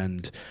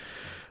 And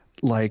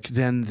like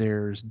then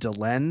there's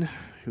Delenn,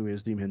 who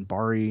is the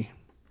Minbari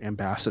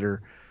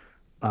ambassador,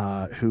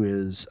 who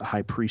is a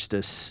high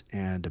priestess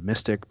and a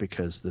mystic,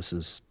 because this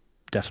is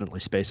definitely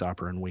space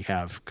opera and we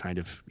have kind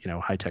of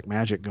high-tech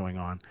magic going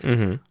on.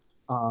 Mm-hmm.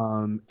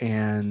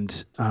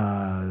 And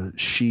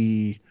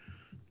she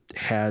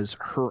has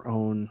her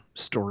own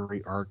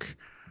story arc.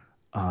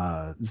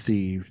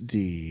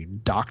 The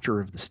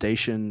doctor of the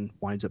station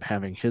winds up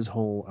having his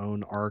whole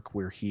own arc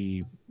where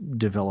he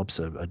develops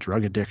a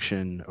drug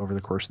addiction over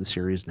the course of the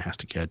series and has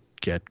to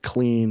get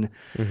clean.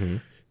 Mm-hmm.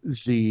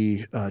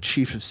 The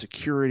chief of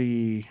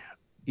security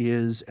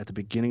is, at the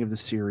beginning of the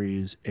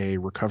series, a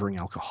recovering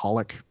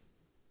alcoholic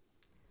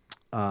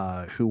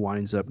who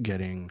winds up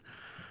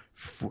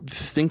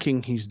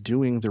thinking he's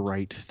doing the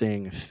right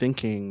thing,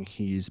 thinking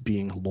he's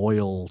being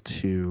loyal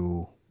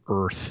to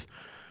Earth.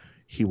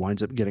 He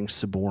winds up getting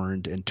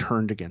suborned and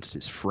turned against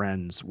his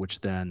friends, which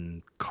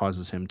then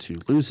causes him to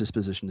lose his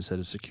position as head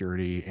of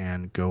security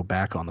and go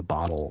back on the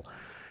bottle,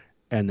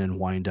 and then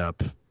wind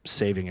up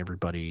saving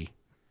everybody.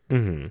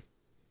 Mm-hmm.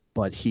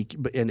 But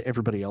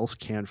everybody else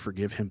can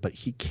forgive him, but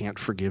he can't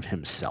forgive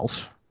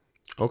himself.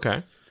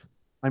 Okay.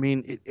 I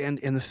mean, and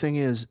the thing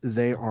is,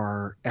 they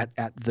are at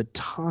the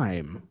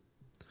time,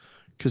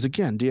 because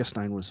again,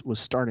 DS9 was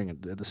starting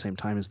at the same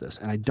time as this,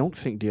 and I don't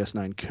think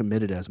DS9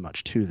 committed as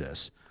much to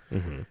this.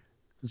 Mm-hmm.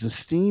 The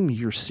theme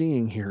you're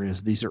seeing here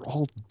is these are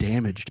all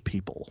damaged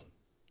people.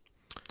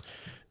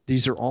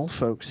 These are all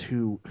folks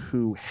who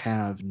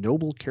have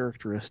noble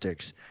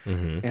characteristics,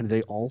 Mm-hmm. and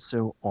they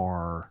also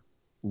are,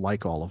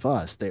 like all of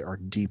us, they are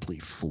deeply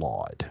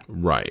flawed.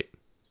 Right.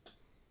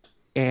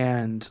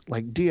 And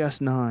like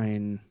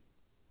DS9,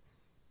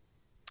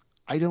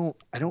 I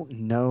don't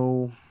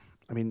know.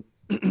 I mean,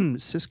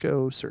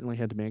 Cisco certainly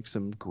had to make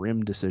some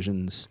grim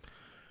decisions.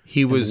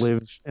 He and was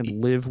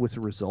live with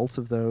the results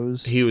of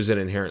those. He was an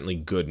inherently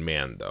good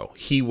man, though.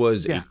 He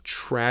was a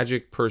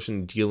tragic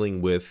person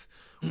dealing with,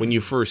 when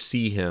you first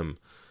see him,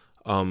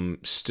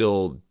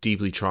 still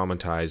deeply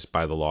traumatized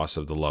by the loss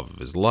of the love of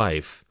his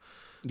life.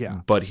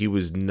 Yeah. But he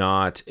was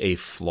not a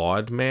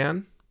flawed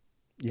man.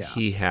 Yeah.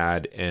 He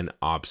had an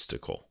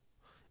obstacle.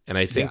 And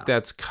I think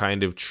that's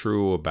kind of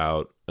true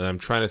about, I'm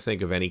trying to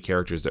think of any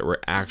characters that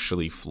were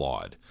actually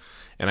flawed.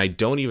 And I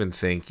don't even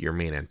think your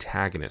main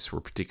antagonists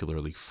were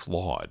particularly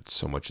flawed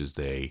so much as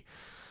they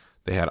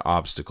had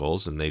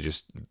obstacles, and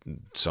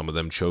some of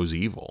them chose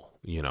evil,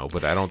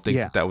 but I don't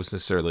think that was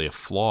necessarily a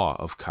flaw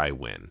of Kai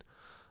Wynn.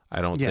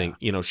 I don't think,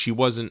 she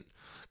wasn't,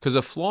 because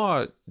a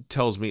flaw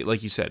tells me,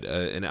 like you said,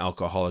 an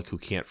alcoholic who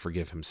can't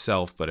forgive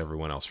himself, but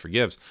everyone else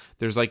forgives.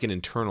 There's like an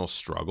internal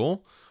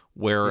struggle,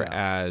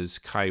 whereas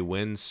Kai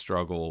Wynn's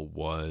struggle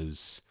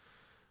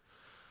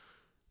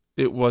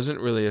it wasn't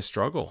really a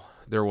struggle.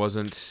 There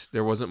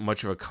wasn't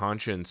much of a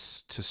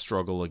conscience to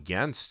struggle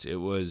against. It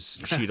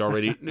was, she'd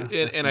already,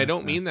 and I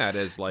don't mean that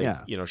as like,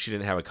 she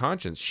didn't have a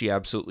conscience. She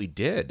absolutely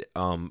did.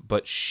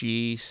 But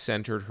she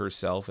centered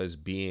herself as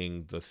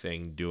being the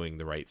thing, doing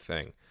the right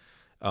thing.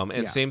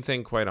 Same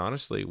thing, quite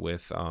honestly,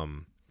 with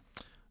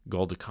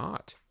Gul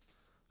Dukat.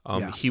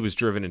 He was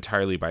driven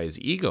entirely by his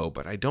ego,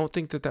 but I don't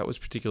think that was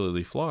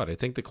particularly flawed. I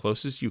think the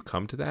closest you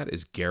come to that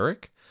is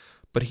Garrick,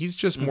 but he's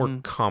just more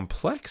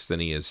complex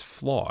than he is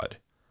flawed.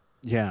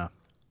 Yeah.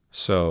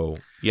 So,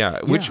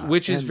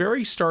 which is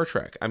very Star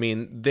Trek. I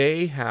mean,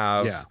 they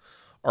have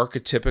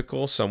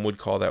archetypical, some would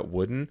call that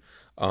wooden,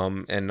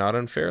 and not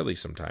unfairly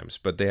sometimes,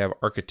 but they have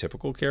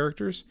archetypical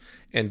characters.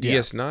 And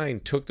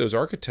DS9 took those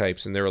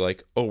archetypes and they were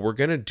like, oh, we're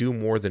going to do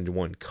more than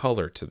one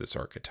color to this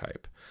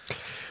archetype.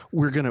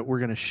 We're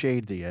gonna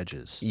shade the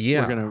edges.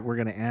 Yeah, we're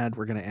gonna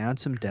add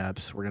some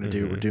depth. We're gonna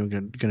do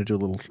a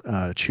little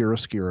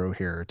chiaroscuro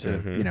here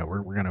to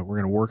we're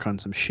gonna work on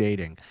some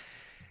shading.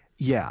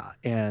 Yeah,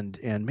 and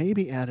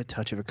maybe add a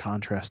touch of a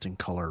contrasting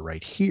color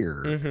right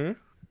here. Mm-hmm.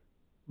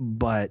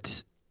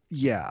 But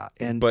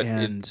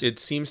it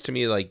seems to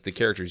me like the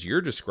characters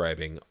you're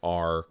describing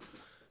are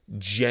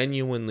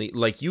genuinely,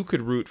 like, you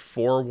could root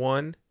for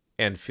one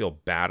and feel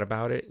bad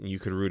about it, and you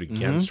could root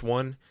against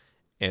one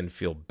and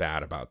feel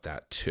bad about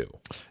that too.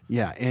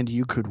 Yeah, and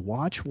you could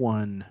watch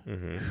one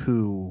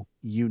who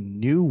you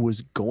knew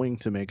was going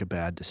to make a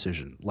bad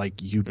decision. Like,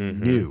 you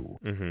knew.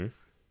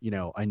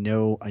 I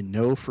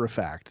know for a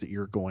fact that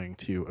you're going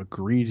to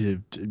agree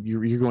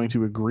you're going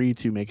to agree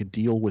to make a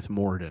deal with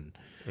Morden,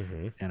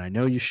 and I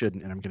know you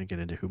shouldn't, and I'm going to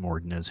get into who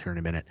Morden is here in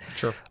a minute.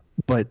 Sure.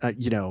 But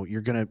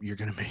you're gonna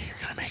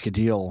make a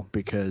deal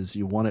because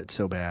you want it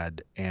so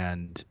bad,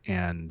 and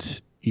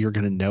you're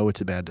gonna know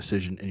it's a bad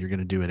decision, and you're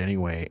gonna do it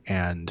anyway,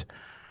 and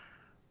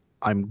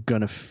I'm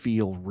gonna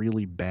feel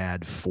really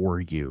bad for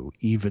you,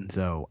 even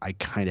though I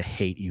kind of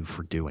hate you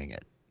for doing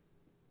it.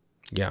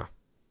 Yeah.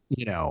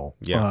 Yeah.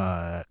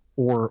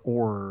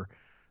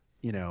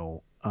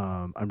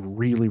 I'm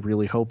really,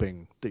 really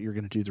hoping that you're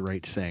going to do the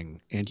right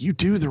thing, and you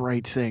do the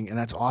right thing, and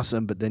that's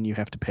awesome. But then you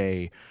have to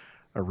pay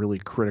a really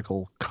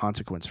critical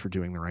consequence for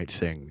doing the right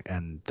thing,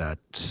 and that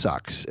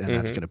sucks. And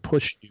that's going to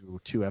push you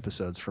 2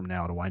 episodes from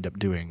now to wind up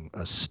doing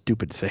a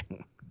stupid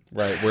thing.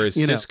 Right. Whereas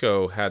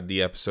Cisco had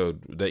the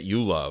episode that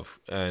you love,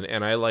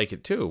 and I like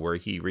it too, where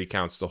he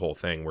recounts the whole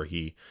thing, where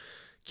he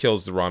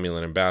kills the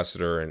Romulan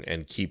ambassador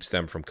and keeps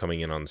them from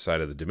coming in on the side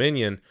of the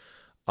Dominion.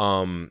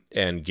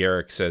 And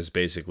Garrick says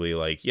basically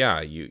like, yeah,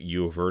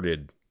 you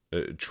averted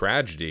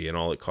tragedy, and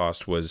all it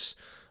cost was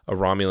a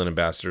Romulan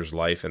ambassador's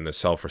life and the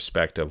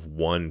self-respect of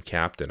one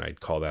captain. I'd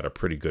call that a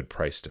pretty good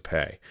price to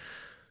pay.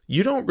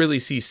 You don't really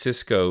see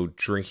Cisco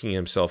drinking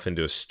himself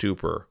into a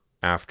stupor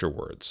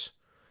afterwards.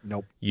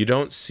 Nope. You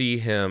don't see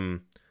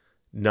him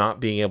not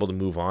being able to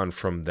move on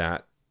from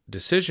that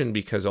decision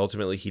because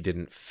ultimately he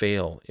didn't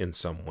fail in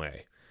some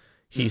way.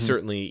 He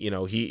certainly,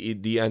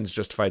 the ends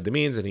justified the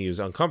means, and he was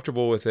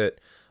uncomfortable with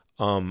it.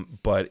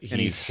 But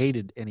he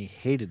hated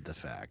the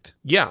fact.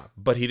 Yeah,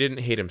 but he didn't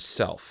hate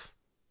himself.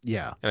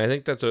 Yeah. And I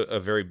think that's a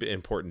very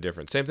important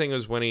difference. Same thing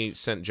as when he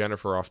sent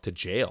Jennifer off to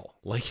jail.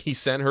 Like, he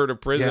sent her to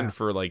prison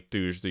for like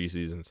 2 or 3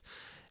 seasons.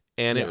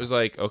 And it was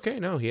like, okay,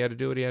 no, he had to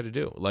do what he had to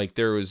do. Like,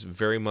 there was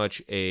very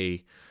much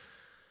a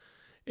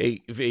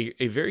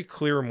very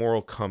clear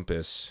moral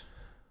compass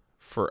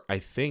for, I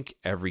think,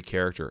 every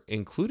character,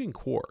 including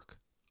Quark.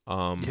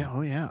 So Quark,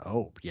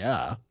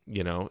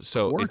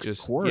 it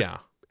just, Quark, yeah.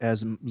 I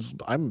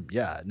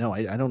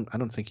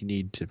don't think you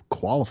need to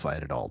qualify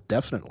it at all.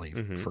 Definitely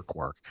for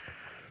Quark.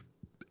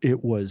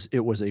 It was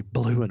a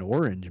blue and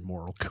orange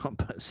moral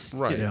compass.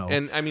 Right.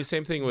 And I mean,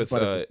 same thing with,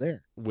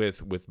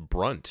 with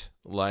Brunt.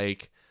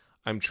 Like,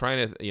 I'm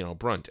trying to,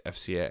 Brunt,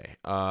 FCA.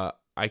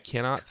 I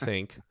cannot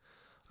think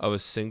of a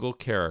single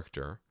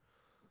character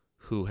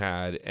who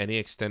had any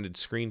extended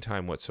screen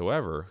time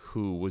whatsoever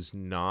who was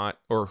not,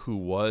 or who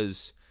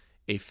was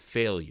a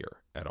failure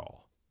at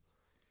all.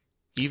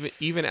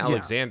 Even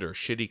Alexander,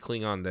 shitty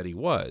Klingon that he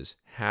was,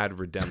 had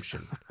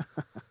redemption.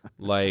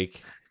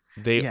 Like,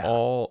 they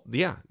all,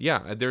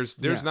 there's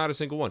not a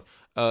single one.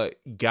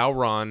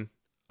 Gowron,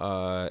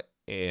 Kai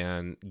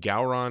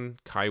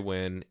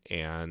Wynn,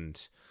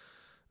 and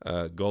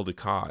Gul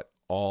Dukat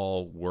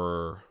all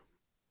were,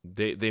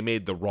 they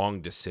made the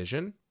wrong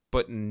decision,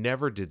 but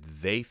never did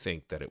they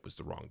think that it was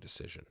the wrong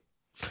decision.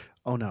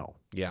 Oh no.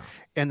 Yeah.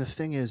 And the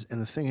thing is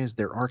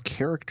there are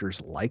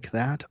characters like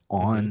that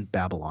on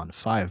Babylon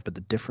 5, but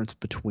the difference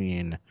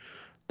between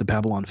the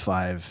Babylon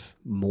 5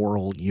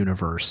 moral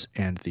universe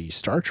and the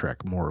Star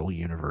Trek moral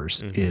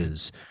universe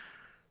is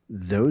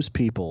those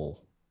people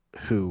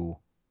who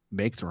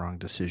make the wrong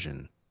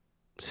decision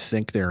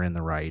think they're in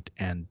the right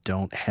and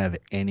don't have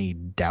any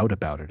doubt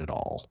about it at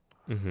all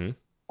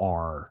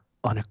are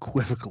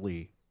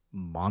unequivocally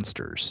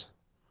monsters.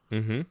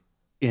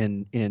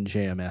 In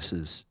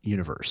JMS's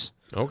universe.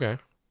 Okay.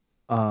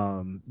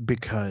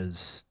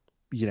 Because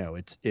he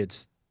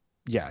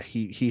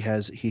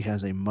has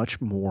a much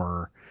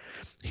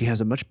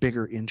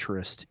bigger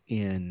interest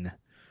in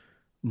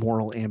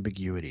moral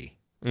ambiguity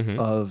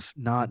of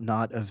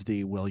not of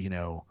the,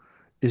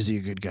 is he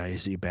a good guy,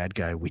 is he a bad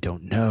guy, we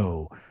don't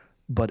know,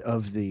 but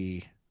of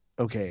the,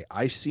 okay,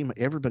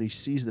 everybody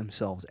sees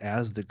themselves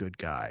as the good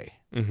guy.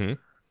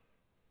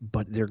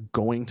 But they're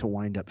going to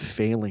wind up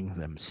failing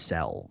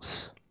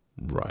themselves.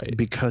 Right.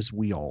 Because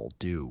we all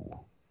do.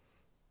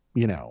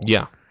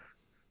 Yeah.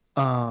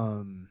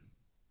 And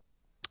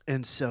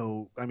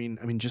so, I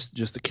mean,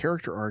 just the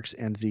character arcs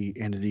and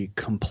the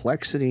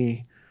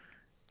complexity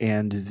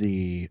and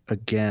the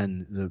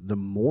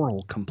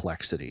moral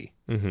complexity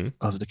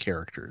of the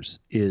characters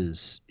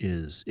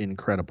is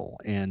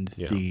incredible. And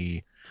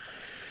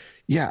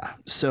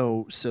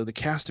so the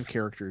cast of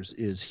characters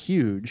is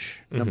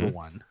huge, number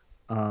one.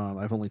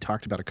 I've only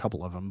talked about a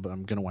couple of them, but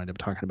I'm going to wind up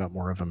talking about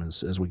more of them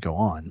as we go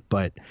on.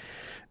 But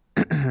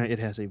it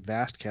has a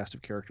vast cast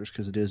of characters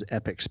because it is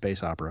epic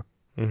space opera.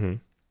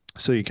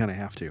 So you kind of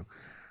have to.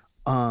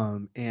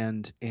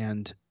 And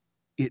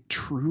it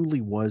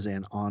truly was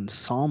an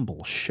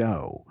ensemble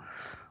show.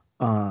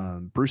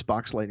 Bruce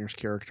Boxleitner's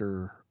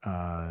character,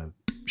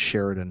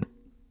 Sheridan,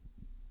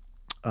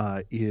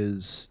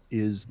 is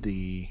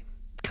the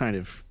kind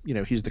of,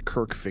 he's the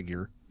Kirk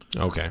figure.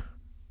 Okay.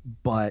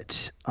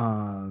 But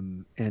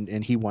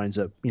and he winds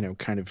up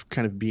kind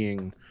of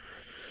being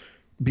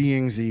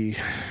the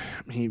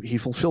he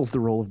fulfills the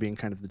role of being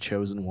kind of the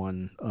chosen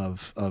one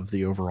of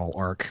the overall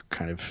arc,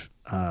 kind of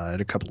at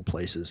a couple of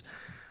places.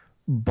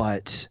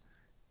 But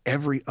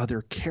every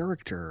other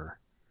character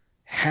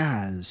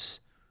has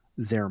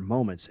their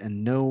moments,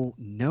 and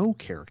no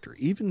character,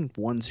 even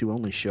ones who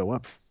only show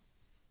up,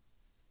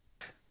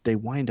 they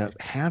wind up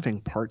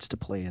having parts to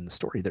play in the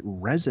story that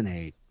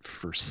resonate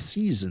for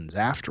seasons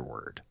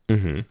afterward.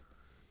 Mm-hmm.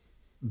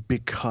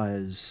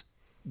 Because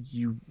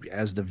you,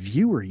 as the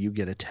viewer, you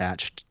get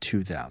attached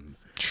to them.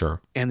 Sure.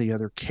 And the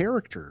other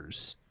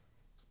characters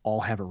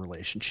all have a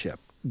relationship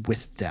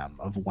with them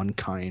of one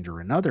kind or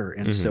another.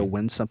 And so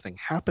when something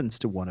happens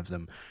to one of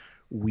them,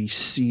 we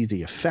see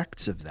the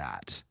effects of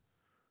that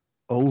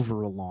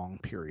over a long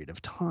period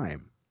of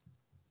time.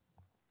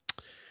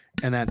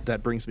 And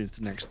that brings me to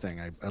the next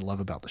thing I love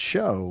about the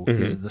show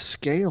is the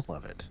scale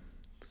of it.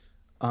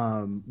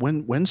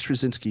 When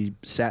Straczynski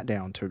sat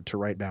down to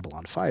write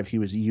Babylon 5, he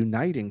was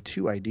uniting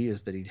two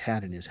ideas that he'd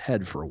had in his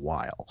head for a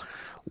while.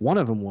 One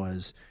of them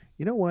was,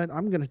 you know what,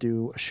 I'm going to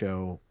do a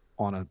show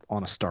on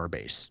a star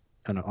base,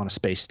 on a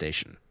space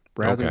station,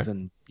 rather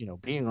than, you know,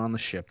 being on the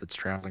ship that's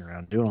traveling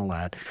around doing all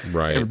that.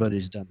 Right.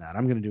 Everybody's done that.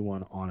 I'm going to do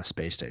one on a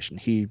space station.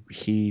 He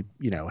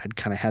you know, had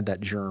kind of had that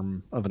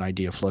germ of an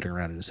idea floating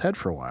around in his head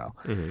for a while.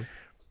 Mm-hmm.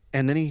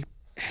 And then he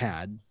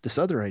had this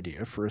other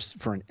idea for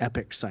an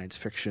epic science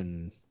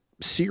fiction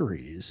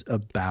series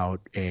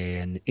about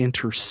an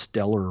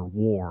interstellar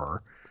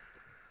war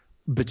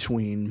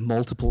between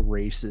multiple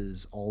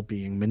races all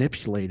being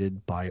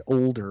manipulated by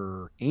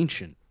older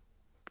ancient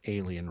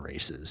alien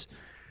races.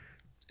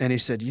 And he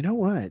said, you know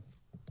what,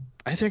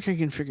 I think I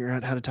can figure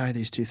out how to tie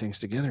these two things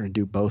together and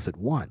do both at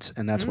once.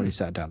 And that's when he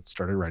sat down and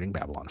started writing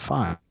Babylon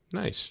 5.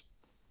 Nice.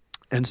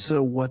 And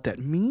so what that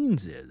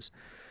means is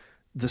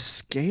the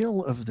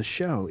scale of the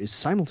show is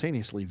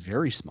simultaneously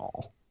very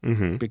small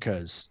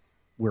because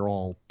we're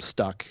all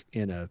stuck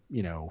in a,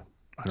 you know,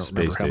 I don't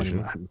space remember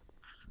station. how many,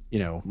 you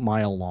know,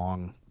 mile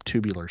long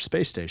tubular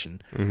space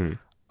station.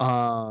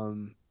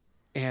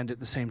 And at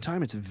the same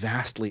time, it's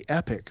vastly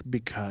epic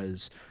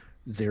because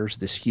there's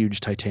this huge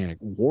titanic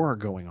war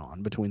going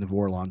on between the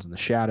Vorlons and the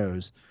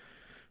Shadows.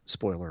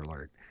 Spoiler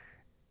alert.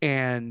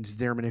 And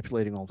they're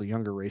manipulating all the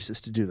younger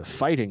races to do the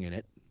fighting in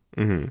it.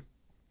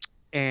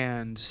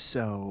 And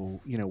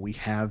so, you know, we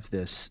have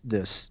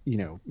this, you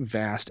know,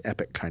 vast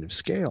epic kind of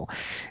scale.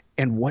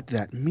 And what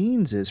that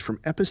means is from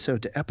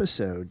episode to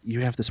episode,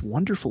 you have this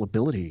wonderful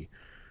ability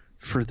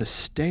for the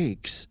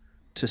stakes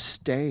to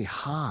stay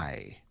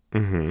high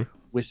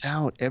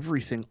without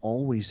everything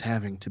always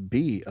having to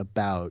be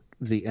about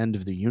the end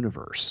of the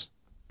universe.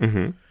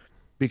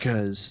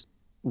 Because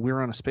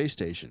we're on a space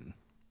station.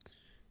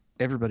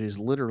 Everybody's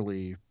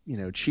literally, you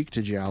know, cheek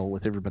to jowl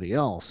with everybody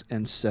else.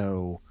 And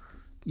so,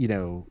 you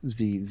know,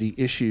 the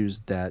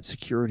issues that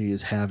security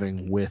is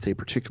having with a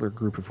particular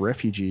group of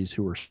refugees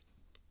who are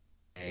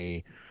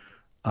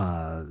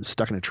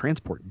stuck in a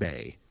transport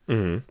bay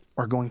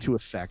are going to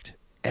affect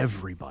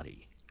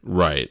everybody.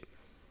 Right.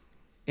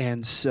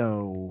 And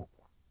so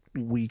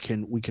we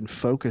can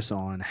focus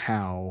on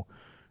how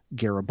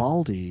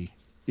Garibaldi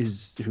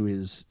who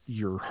is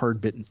your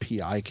hard-bitten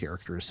PI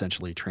character,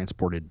 essentially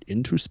transported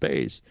into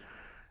space.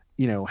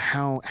 You know,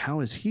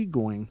 how is he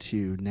going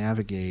to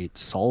navigate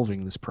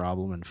solving this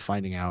problem and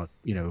finding out,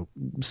 you know,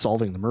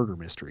 solving the murder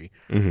mystery?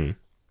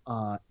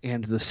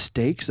 And the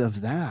stakes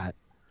of that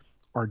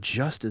are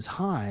just as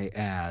high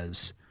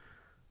as,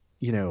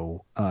 you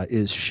know,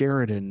 is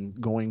Sheridan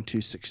going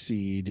to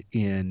succeed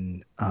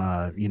in,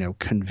 you know,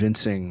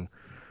 convincing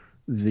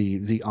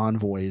the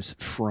envoys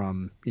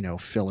from, you know,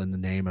 fill in the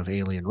name of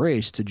alien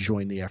race to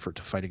join the effort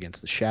to fight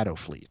against the shadow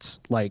fleets?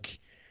 Like,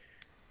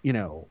 you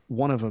know,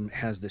 one of them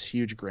has this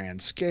huge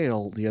grand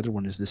scale. The other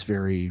one is this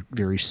very,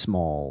 very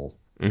small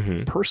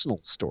personal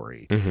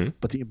story,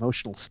 but the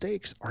emotional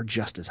stakes are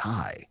just as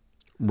high.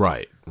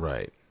 Right.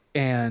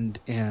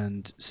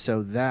 And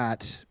so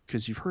that,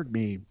 because you've heard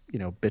me, you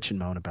know, bitch and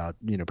moan about,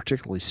 you know,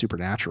 particularly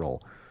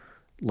Supernatural,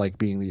 like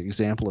being the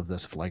example of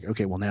this, of like,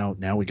 okay, well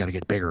now we got to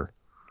get bigger.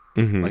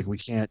 Like we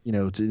can't, you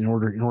know, in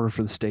order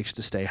for the stakes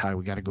to stay high,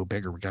 we got to go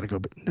bigger.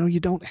 No, you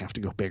don't have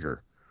to go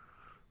bigger.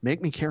 Make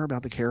me care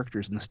about the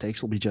characters and the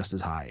stakes will be just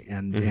as high.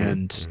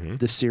 And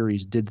this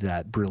series did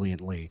that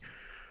brilliantly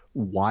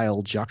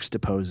while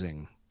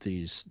juxtaposing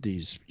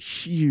these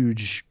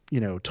huge,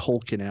 you know,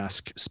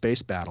 Tolkien-esque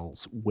space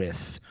battles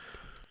with,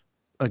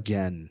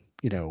 again,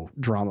 you know,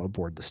 drama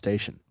aboard the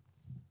station.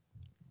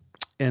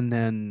 And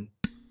then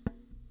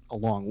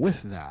along with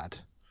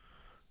that,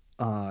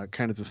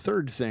 kind of the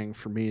third thing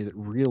for me that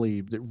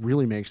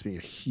really makes me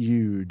a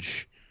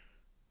huge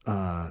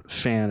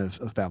fan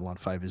of Babylon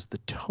 5 is the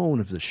tone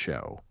of the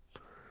show.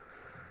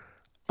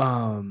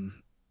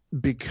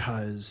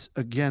 Because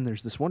again,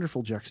 there's this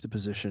wonderful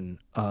juxtaposition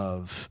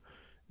of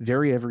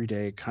very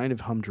everyday kind of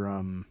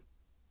humdrum,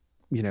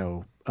 you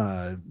know,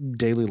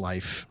 daily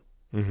life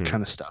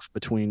kind of stuff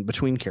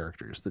between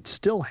characters that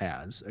still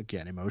has,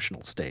 again,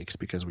 emotional stakes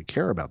because we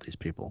care about these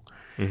people.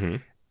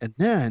 And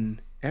then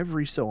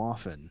every so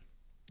often,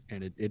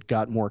 and it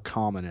got more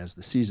common as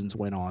the seasons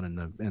went on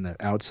and the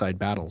outside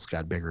battles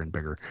got bigger and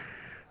bigger,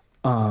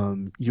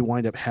 you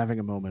wind up having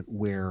a moment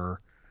where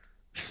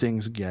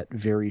things get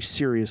very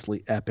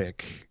seriously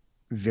epic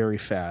very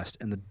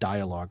fast, and the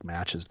dialogue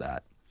matches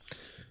that.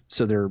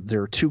 So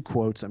there are two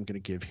quotes I'm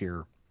going to give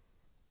here.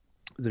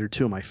 They're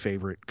two of my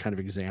favorite kind of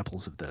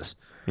examples of this.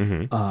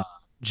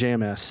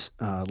 JMS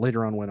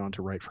later on went on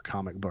to write for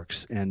comic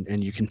books,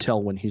 and you can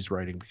tell when he's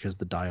writing because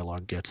the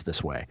dialogue gets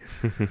this way.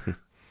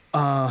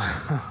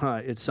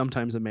 It's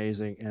sometimes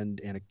amazing, and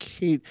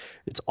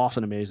it's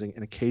often amazing,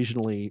 and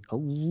occasionally a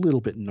little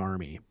bit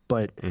narmy.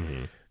 But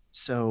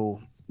so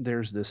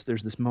there's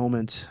this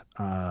moment.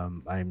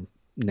 I'm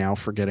now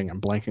forgetting. I'm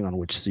blanking on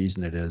which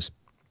season it is.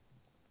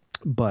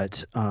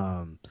 But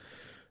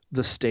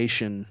the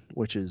station,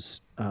 which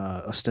is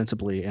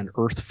ostensibly an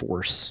Earth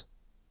Force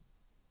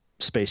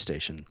space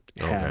station,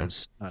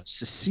 has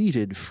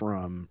seceded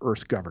from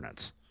Earth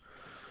governance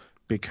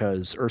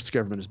because Earth's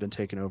government has been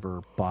taken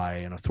over by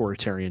an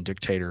authoritarian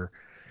dictator,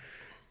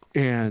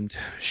 and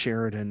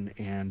Sheridan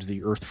and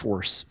the Earth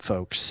Force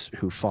folks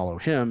who follow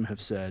him have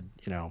said,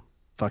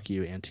 fuck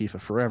you, Antifa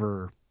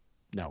forever.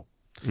 No.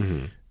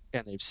 And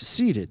they've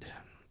seceded.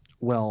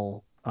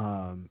 Well,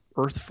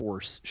 Earth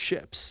Force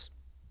ships,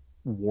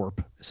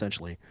 warp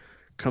essentially,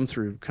 come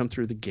through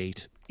the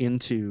gate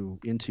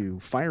into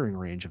firing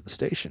range of the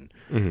station,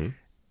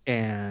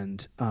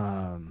 and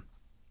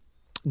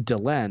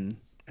Delenn,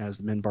 as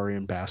the Minbari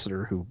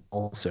ambassador, who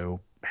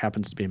also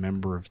happens to be a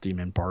member of the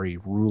Minbari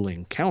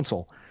ruling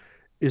council,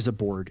 is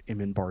aboard a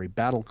Minbari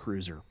battle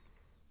cruiser.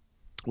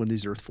 When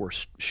these Earth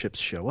Force ships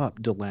show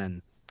up,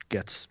 Delenn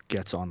gets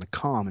on the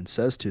comm and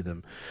says to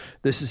them,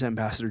 "This is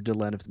Ambassador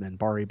Delenn of the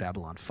Minbari.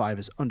 Babylon 5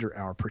 is under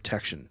our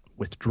protection.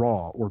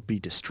 Withdraw or be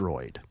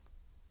destroyed."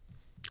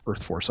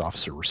 Earth Force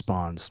officer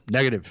responds,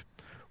 "Negative.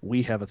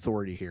 We have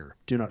authority here.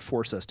 Do not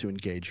force us to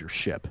engage your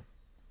ship."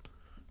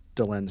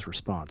 Delenn's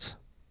response,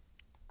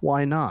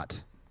 "Why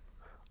not?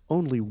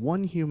 Only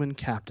one human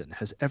captain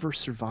has ever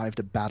survived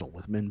a battle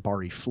with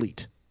Minbari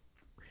fleet.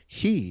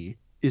 He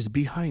is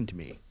behind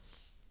me.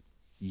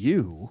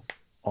 You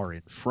are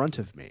in front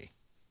of me.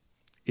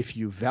 If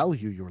you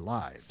value your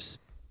lives,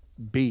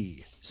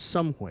 be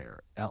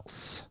somewhere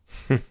else."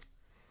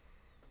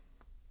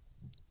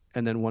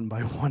 And then one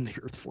by one, the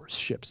Earth Force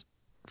ships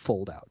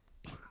fold out.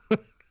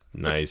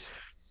 Nice.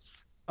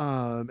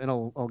 And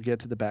I'll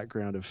get to the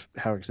background of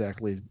how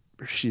exactly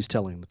she's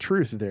telling the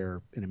truth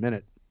there in a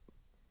minute.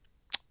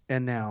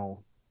 And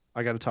now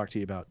I got to talk to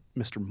you about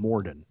Mr.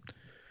 Morden.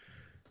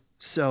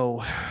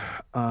 So,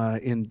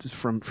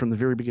 from the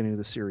very beginning of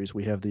the series,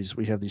 we have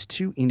these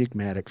two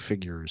enigmatic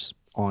figures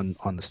on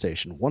the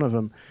station. One of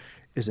them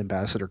is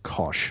Ambassador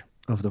Kosh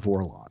of the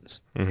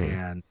Vorlons,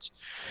 and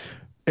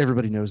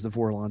everybody knows the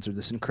Vorlons are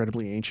this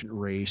incredibly ancient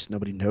race.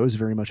 Nobody knows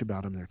very much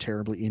about them. They're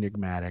terribly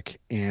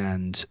enigmatic,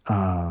 and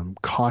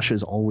Kosh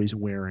is always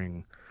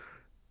wearing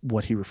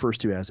what he refers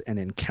to as an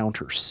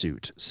encounter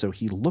suit. So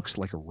he looks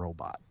like a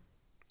robot.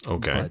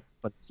 Okay.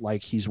 But it's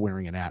like he's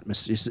wearing an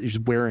atmosphere. He's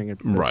wearing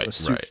a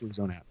suit for his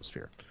own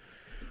atmosphere.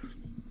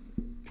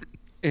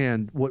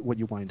 And what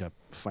you wind up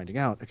finding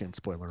out, again,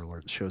 spoiler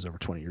alert, the show's over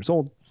 20 years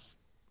old,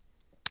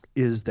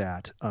 is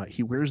that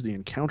he wears the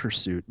encounter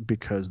suit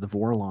because the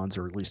Vorlons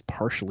are at least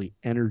partially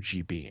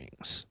energy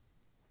beings.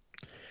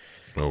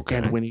 Okay.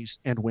 And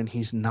when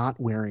he's not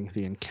wearing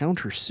the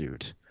encounter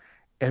suit,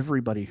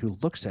 everybody who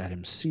looks at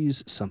him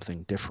sees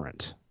something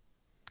different.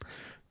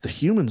 The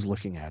humans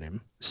looking at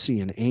him see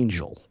an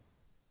angel.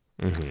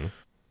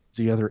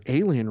 The other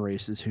alien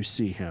races who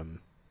see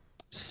him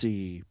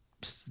see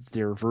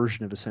their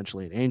version of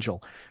essentially an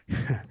angel.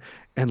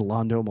 And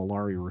Londo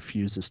Mollari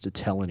refuses to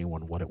tell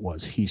anyone what it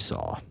was he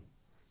saw.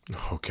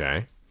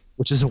 Okay.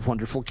 Which is a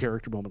wonderful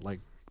character moment. Like,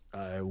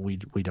 we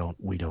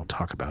don't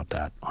talk about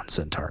that on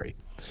Centauri.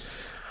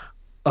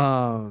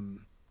 And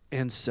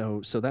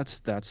so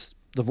that's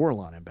the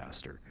Vorlon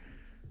ambassador.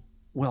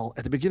 Well,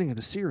 at the beginning of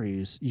the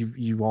series,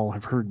 you all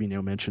have heard me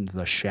now mention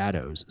the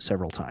shadows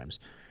several times.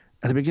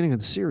 At the beginning of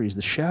the series,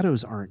 the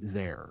shadows aren't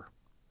there.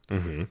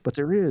 But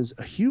there is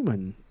a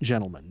human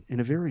gentleman in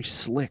a very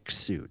slick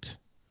suit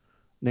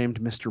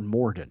named Mr.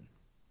 Morden,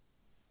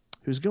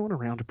 who's going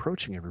around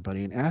approaching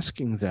everybody and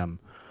asking them,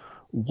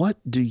 "What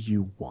do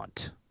you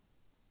want?"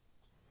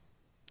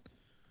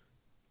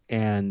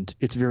 And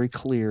it's very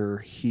clear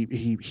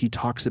he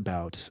talks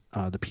about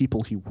the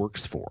people he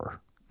works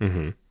for,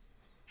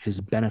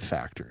 his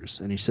benefactors,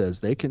 and he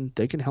says they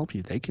can help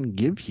you. They can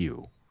give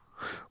you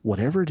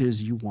whatever it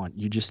is you want.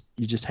 You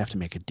just have to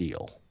make a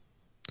deal.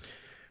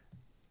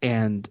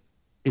 And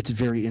it's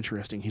very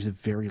interesting. He's a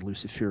very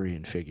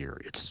Luciferian figure.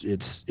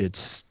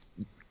 It's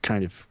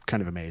kind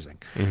of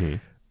amazing.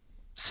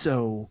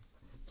 So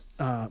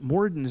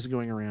Morden is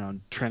going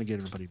around trying to get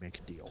everybody to make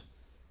a deal.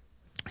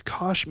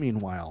 Kosh,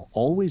 meanwhile,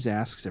 always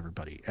asks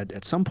everybody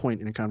at some point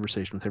in a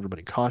conversation with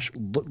everybody. Kosh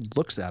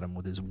looks at him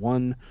with his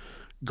one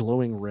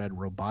glowing red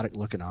robotic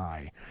looking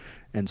eye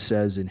and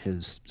says in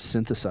his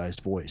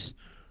synthesized voice,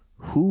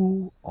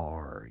 "Who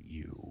are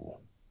you?"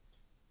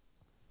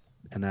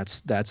 And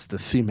that's the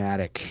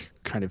thematic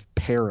kind of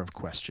pair of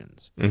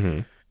questions.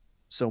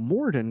 So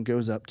Morden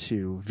goes up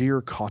to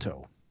Vir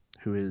Cotto,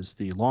 who is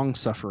the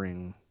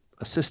long-suffering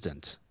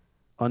assistant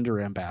under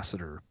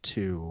ambassador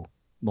to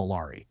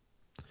Mollari.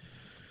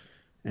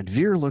 And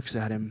Veer looks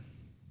at him.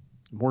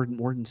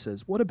 Morden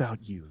says, "What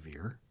about you,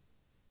 Veer?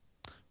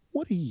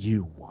 What do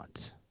you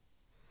want?"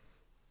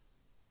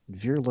 And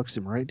Veer looks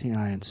him right in the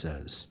eye and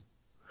says,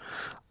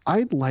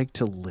 "I'd like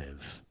to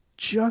live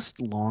just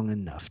long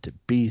enough to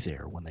be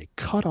there when they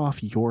cut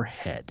off your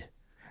head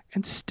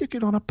and stick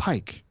it on a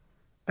pike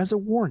as a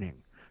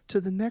warning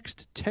to the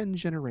next 10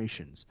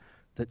 generations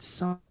that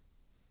some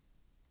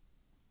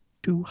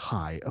too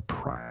high a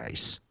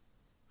price.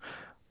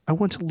 I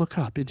want to look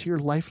up into your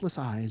lifeless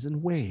eyes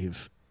and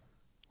wave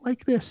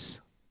like this.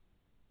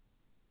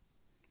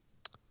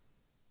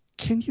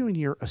 Can you and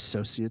your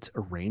associates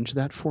arrange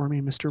that for me,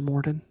 Mr.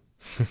 Morden?"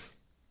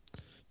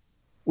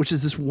 Which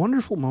is this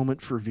wonderful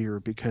moment for Veer,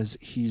 because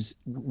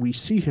we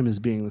see him as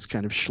being this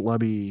kind of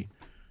schlubby,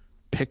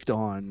 picked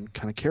on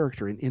kind of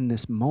character, and in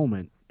this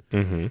moment,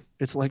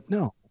 it's like,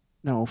 no,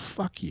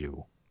 fuck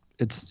you.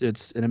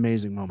 It's an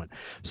amazing moment.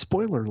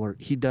 Spoiler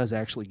alert: he does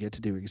actually get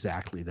to do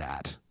exactly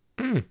that.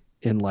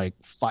 In like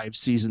 5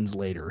 seasons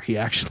later, he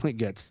actually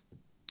gets.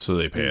 So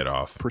they pay it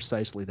off.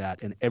 Precisely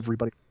that, and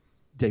everybody.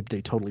 They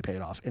totally pay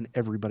it off, and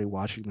everybody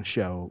watching the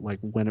show, like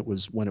when it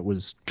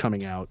was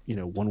coming out,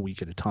 1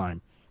 week at a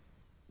time.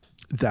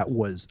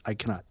 I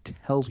cannot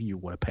tell you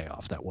what a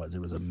payoff that was.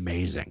 It was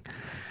amazing.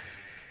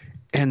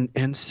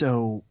 And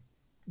so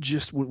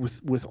just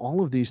with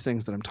all of these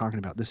things that I'm talking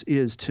about, this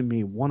is, to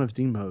me, one of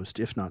the most,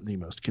 if not the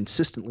most,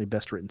 consistently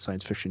best written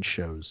science fiction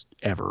shows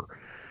ever.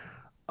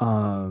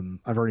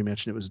 I've already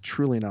mentioned it was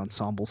truly an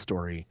ensemble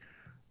story.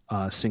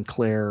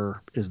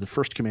 Sinclair is the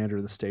first commander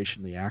of the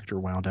station. The actor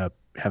wound up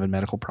having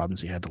medical problems.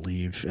 He had to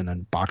leave. And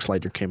then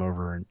Boxleitner came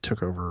over and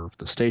took over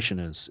the station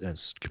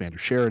as Commander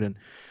Sheridan.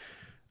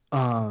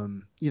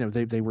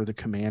 They were the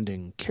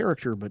commanding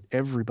character, but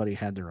everybody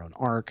had their own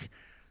arc.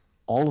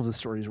 All of the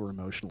stories were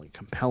emotionally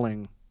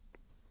compelling.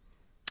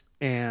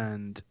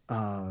 And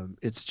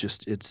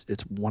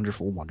it's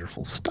wonderful,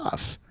 wonderful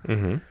stuff.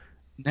 Mm-hmm.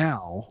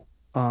 Now,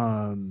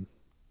 I'm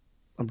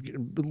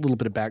getting a little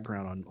bit of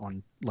background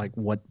on like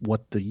what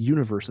the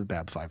universe of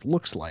Bab 5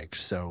 looks like.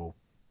 So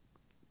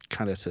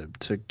kind of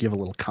to give a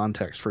little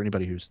context for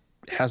anybody who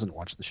hasn't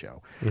watched the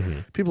show.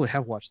 People who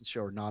have watched the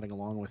show are nodding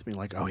along with me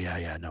like, oh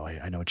yeah, no,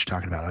 I know what you're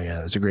talking about. Oh yeah,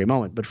 it was a great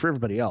moment. But for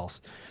everybody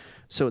else,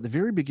 so at the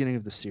very beginning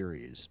of the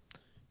series,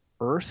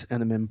 Earth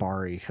and the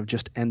Minbari have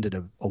just ended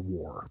a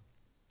war.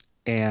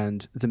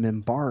 And the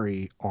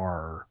Minbari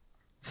are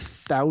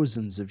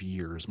thousands of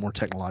years more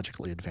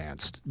technologically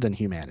advanced than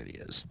humanity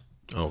is.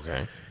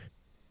 Okay.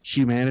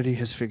 Humanity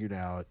has figured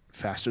out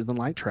faster than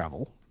light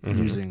travel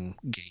using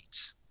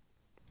gates.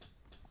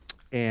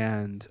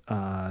 And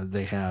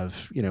they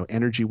have,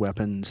 energy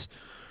weapons.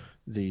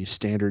 The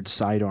standard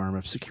sidearm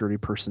of security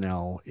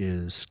personnel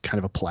is kind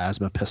of a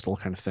plasma pistol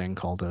kind of thing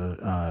called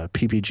a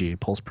PPG,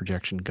 pulse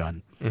projection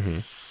gun.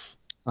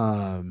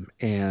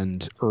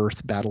 And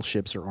Earth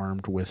battleships are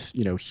armed with,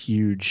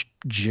 huge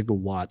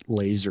gigawatt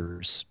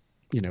lasers,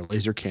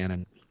 laser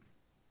cannon.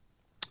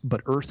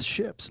 But Earth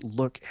ships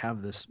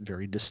have this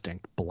very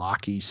distinct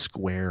blocky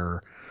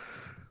square.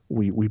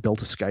 We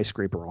built a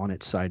skyscraper on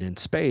its side in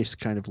space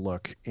kind of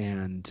look,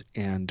 and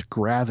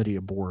gravity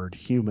aboard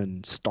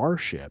human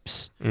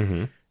starships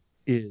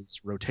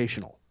is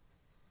rotational.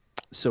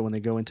 So when they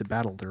go into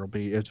battle, there'll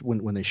be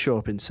when they show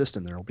up in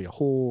system, there'll be a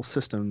whole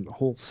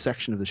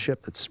section of the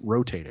ship that's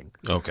rotating.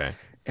 Okay.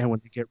 And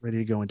when they get ready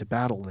to go into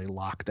battle, they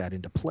lock that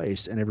into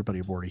place, and everybody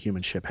aboard a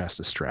human ship has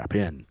to strap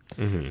in.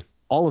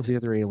 All of the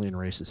other alien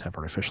races have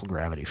artificial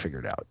gravity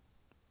figured out.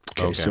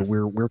 Okay. So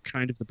we're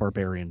kind of the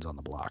barbarians on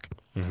the block.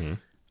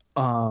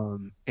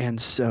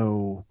 And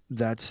so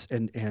that's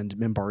and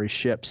Minbari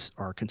ships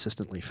are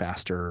consistently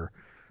faster.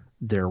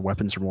 Their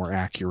weapons are more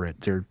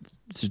accurate. They're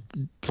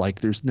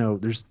like there's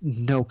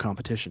no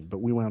competition. But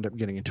we wound up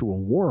getting into a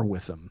war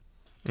with them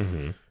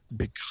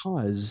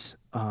because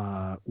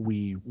there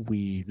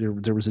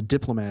was a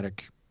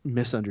diplomatic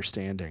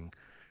misunderstanding,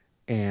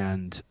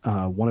 and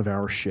one of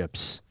our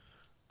ships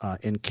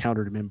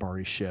encountered a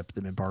Minbari ship.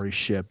 The Minbari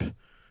ship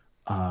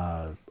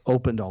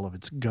opened all of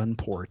its gun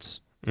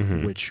ports,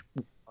 which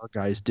our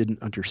guys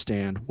didn't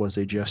understand was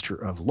a gesture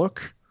of,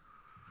 look,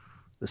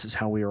 this is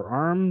how we are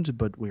armed,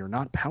 but we are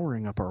not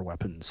powering up our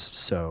weapons.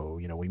 So,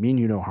 we mean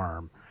you no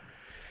harm.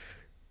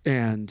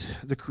 And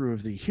the crew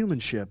of the human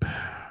ship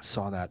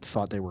saw that,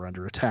 thought they were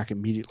under attack,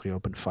 immediately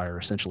opened fire,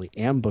 essentially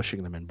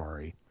ambushing the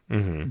Minbari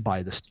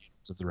by the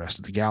standards of the rest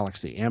of the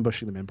galaxy,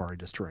 ambushing the Minbari,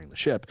 destroying the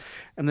ship.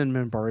 And then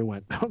Minbari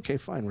went, okay,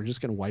 fine, we're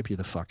just going to wipe you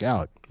the fuck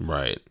out.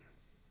 Right.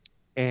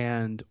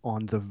 And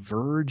on the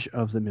verge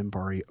of the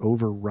Minbari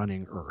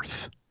overrunning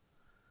Earth,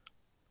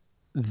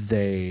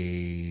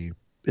 they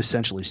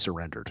essentially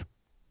surrendered.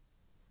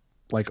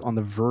 Like on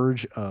the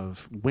verge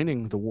of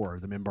winning the war,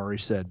 the Minbari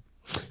said,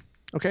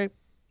 okay,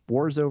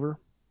 war is over.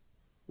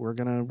 We're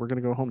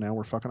gonna go home now.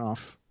 We're fucking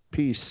off.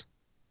 Peace.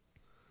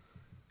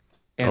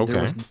 And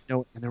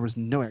there was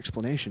no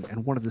explanation.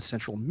 And one of the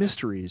central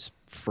mysteries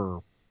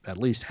for at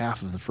least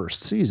half of the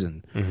first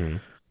season,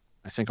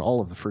 I think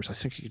all of the first, I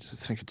think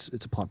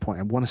it's a plot point.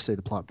 I want to say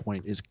the plot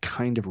point is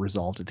kind of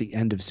resolved at the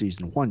end of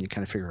season 1. You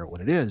kind of figure out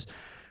what it is.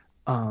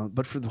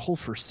 But for the whole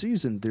first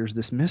season, there's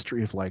this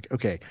mystery of like,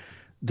 okay,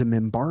 the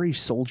Minbari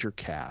soldier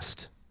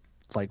cast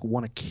like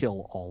want to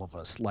kill all of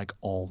us like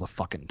all the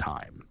fucking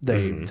time.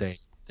 They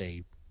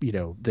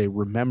they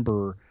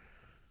remember,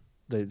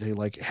 they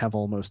like have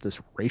almost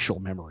this racial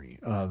memory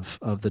of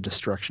the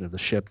destruction of the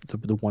ship,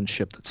 the one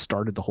ship that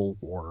started the whole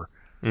war.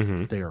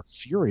 They are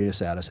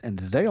furious at us and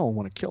they all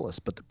want to kill us,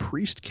 but the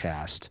priest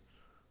caste,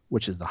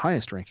 which is the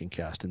highest ranking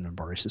caste in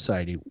Minbari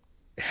society,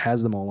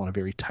 has them all on a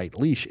very tight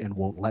leash and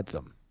won't let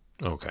them.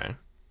 Okay.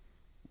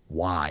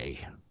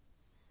 Why?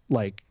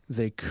 Like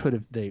they could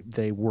have,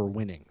 they were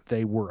winning.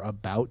 They were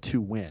about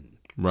to win.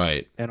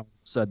 Right. And all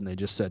of a sudden they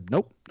just said,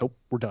 nope,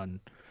 we're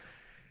done.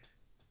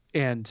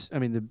 And I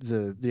mean,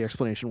 the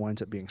explanation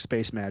winds up being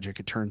space magic.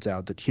 It turns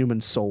out that human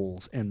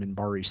souls and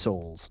Minbari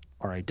souls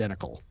are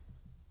identical.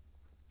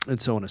 And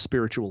so on a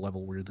spiritual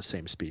level, we're the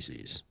same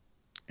species.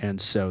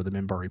 And so the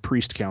Minbari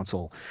Priest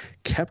Council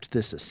kept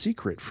this a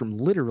secret from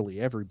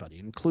literally everybody,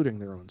 including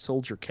their own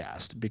soldier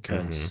caste,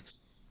 because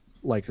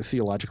like the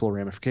theological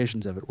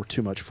ramifications of it were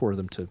too much for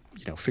them to,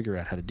 figure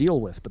out how to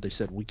deal with. But they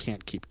said, we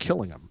can't keep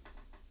killing them.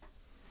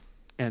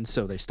 And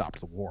so they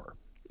stopped the war.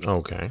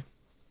 Okay.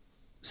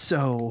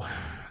 So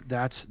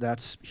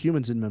that's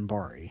humans in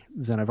Minbari.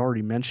 Then I've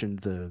already mentioned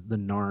the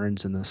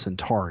Narns and the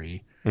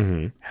Centauri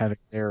having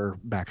their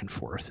back and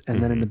forth.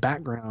 And then in the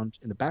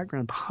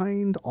background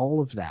behind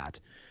all of that,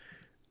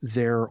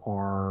 there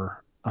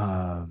are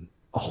a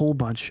whole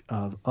bunch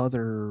of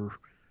other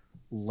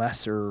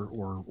lesser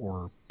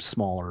or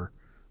smaller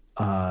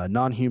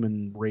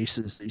non-human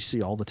races that you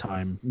see all the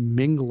time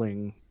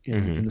mingling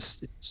in the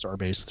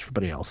starbase with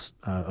everybody else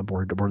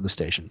aboard the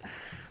station.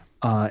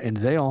 And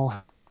they all,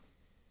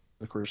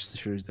 of course,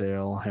 they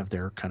all have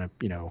their kind of,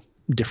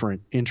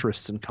 different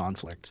interests and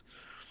conflicts.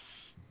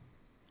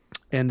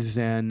 And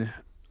then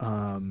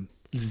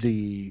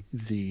the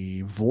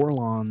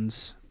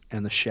Vorlons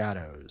and the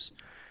Shadows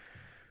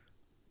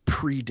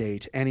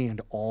predate any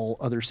and all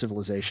other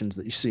civilizations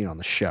that you see on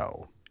the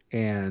show.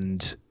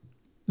 And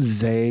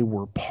they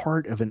were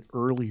part of an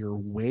earlier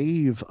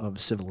wave of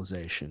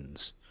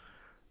civilizations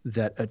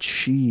that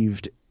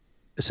achieved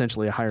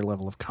essentially a higher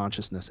level of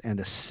consciousness and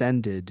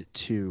ascended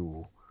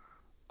to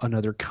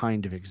another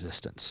kind of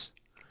existence.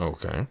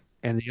 Okay.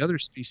 And the other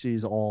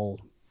species all,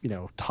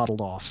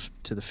 toddled off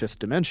to the fifth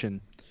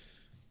dimension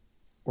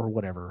or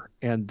whatever.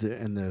 And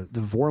the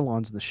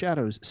Vorlons and the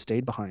Shadows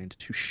stayed behind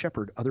to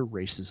shepherd other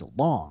races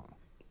along,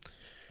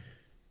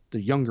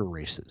 the younger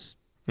races.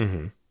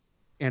 And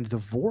the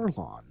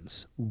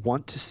Vorlons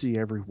want to see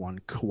everyone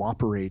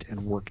cooperate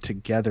and work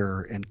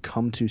together and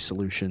come to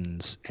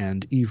solutions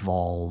and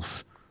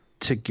evolve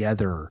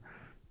together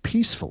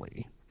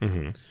peacefully.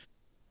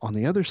 On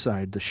the other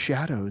side, the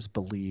Shadows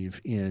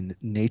believe in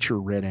nature,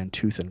 red and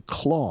tooth and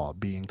claw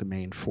being the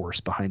main force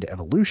behind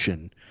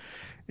evolution.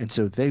 And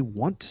so they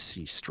want to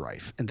see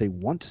strife and they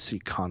want to see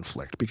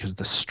conflict because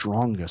the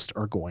strongest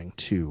are going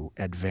to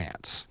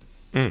advance.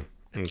 Okay.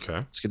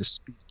 It's going to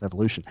speed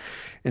evolution.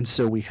 And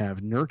so we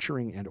have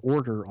nurturing and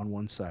order on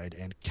one side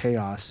and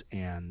chaos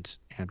and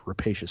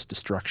rapacious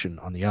destruction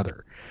on the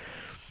other.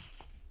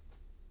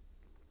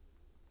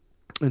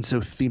 And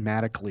so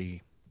thematically,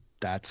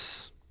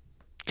 that's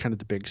kind of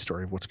the big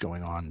story of what's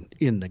going on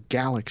in the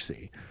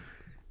galaxy.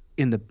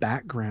 In the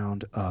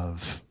background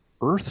of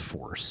Earth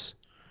Force,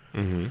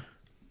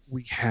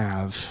 we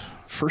have,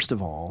 first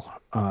of all,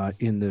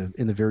 in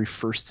the very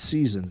first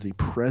season, the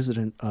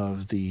president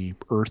of the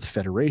Earth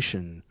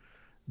Federation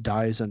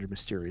dies under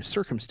mysterious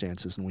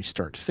circumstances, and we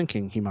start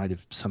thinking he might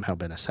have somehow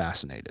been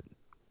assassinated.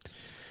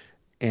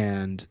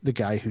 And the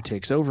guy who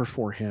takes over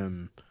for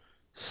him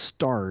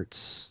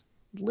starts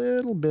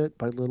little bit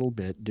by little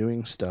bit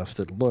doing stuff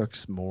that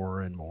looks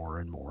more and more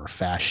and more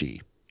fashy.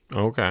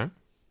 Okay.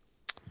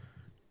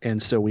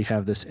 And so we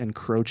have this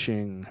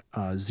encroaching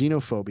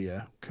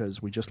xenophobia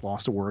because we just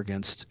lost a war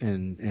against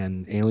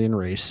an alien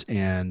race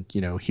and,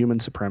 human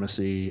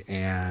supremacy,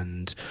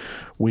 and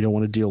we don't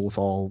want to deal with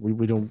all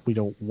we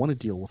don't want to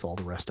deal with all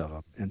the rest of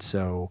them. And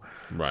so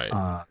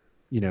right.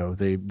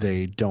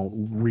 They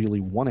don't really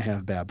want to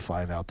have Bab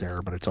 5 out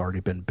there, but it's already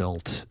been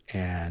built.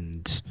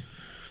 And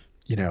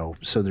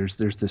so there's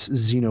this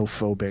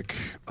xenophobic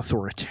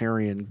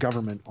authoritarian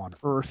government on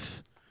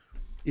Earth.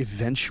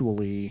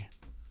 Eventually,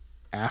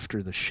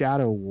 after the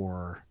Shadow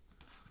War,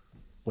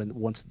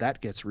 once that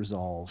gets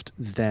resolved,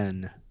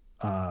 then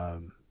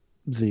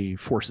the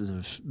forces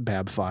of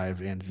Bab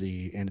 5 and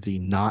the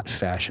not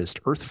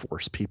fascist Earth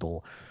Force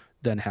people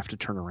then have to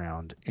turn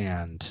around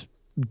and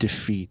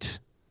defeat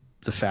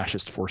the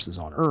fascist forces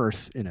on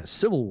Earth in a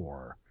civil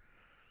war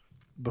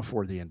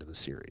before the end of the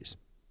series.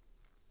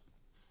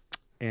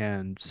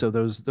 And so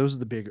those are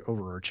the big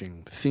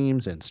overarching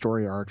themes and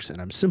story arcs, and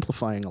I'm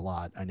simplifying a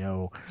lot. I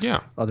know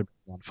other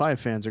Babylon 5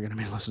 fans are going to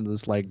be listening to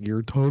this like,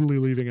 you're totally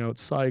leaving out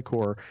Psi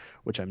Corps,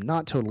 which I'm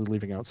not totally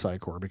leaving out Psi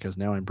Corps because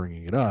now I'm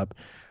bringing it up.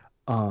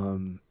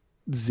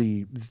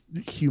 The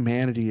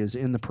humanity is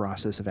in the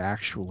process of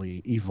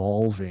actually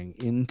evolving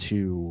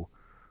into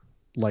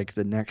like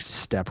the next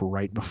step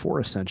right before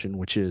ascension,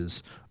 which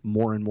is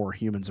more and more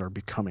humans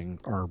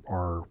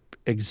are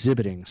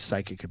exhibiting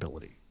psychic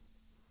ability.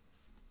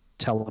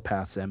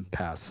 Telepaths,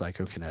 empaths,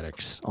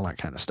 psychokinetics, all that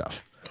kind of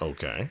stuff.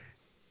 Okay.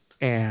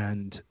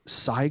 And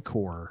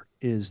Psy-Corps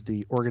is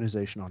the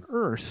organization on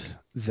Earth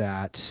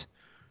that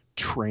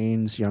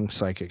trains young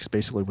psychics.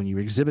 Basically, when you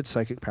exhibit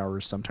psychic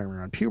powers sometime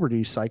around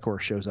puberty, Psy-Corps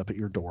shows up at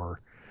your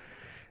door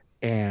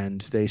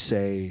and they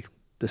say,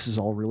 this is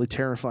all really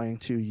terrifying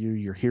to you.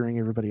 You're hearing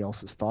everybody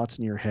else's thoughts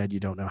in your head. You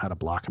don't know how to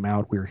block them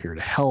out. We're here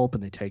to help.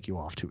 And they take you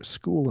off to a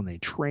school and they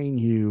train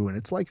you. And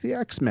it's like the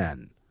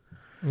X-Men.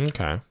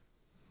 Okay.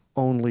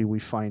 Only we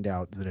find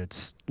out that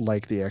it's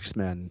like the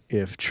X-Men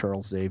if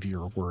Charles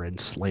Xavier were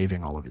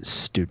enslaving all of his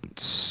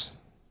students.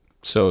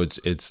 So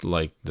it's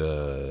like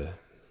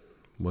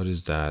what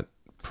is that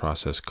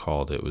process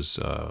called? It was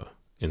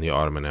in the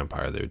Ottoman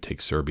Empire. They would take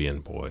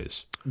Serbian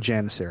boys.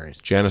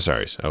 Janissaries.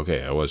 Janissaries.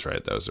 Okay, I was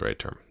right. That was the right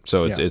term.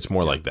 So it's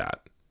more like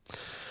that.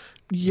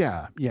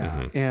 Yeah.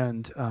 Mm-hmm.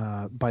 And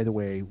by the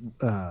way,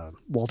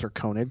 Walter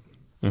Koenig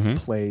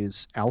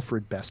plays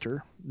Alfred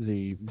Bester,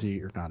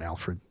 or not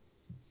Alfred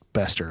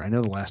Bester. I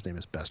know the last name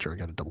is Bester. I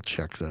got to double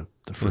check the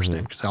first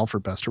name, because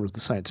Alfred Bester was the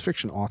science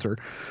fiction author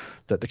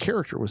that the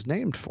character was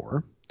named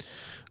for.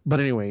 But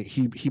anyway,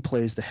 he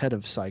plays the head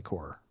of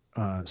Psy-Corps.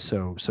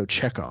 So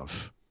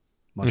Chekhov,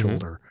 much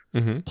older,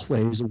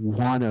 plays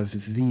one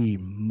of the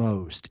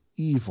most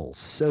evil,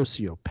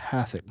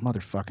 sociopathic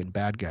motherfucking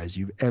bad guys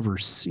you've ever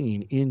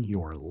seen in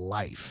your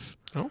life.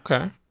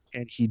 Okay.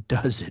 And he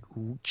does it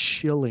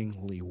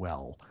chillingly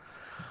well.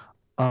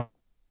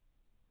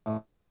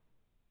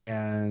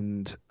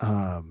 And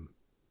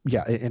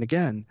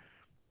again,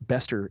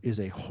 Bester is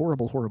a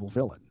horrible, horrible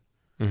villain.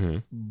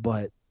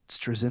 But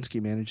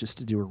Straczynski manages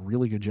to do a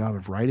really good job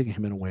of writing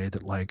him in a way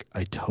that, like,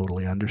 I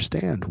totally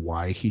understand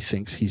why he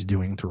thinks he's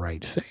doing the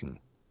right thing.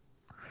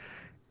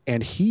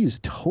 And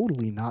he's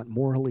totally not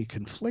morally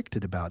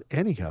conflicted about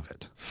any of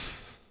it.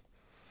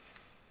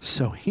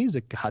 So he's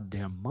a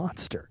goddamn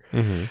monster,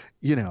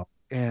 you know?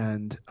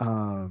 And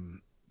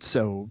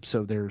so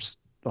there's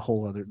a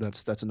whole other,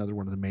 that's another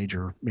one of the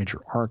major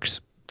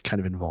arcs kind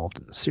of involved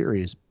in the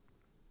series,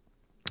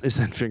 is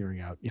then figuring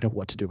out, you know,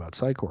 what to do about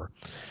Psy-Corps.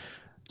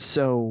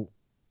 So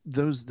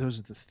those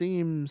are the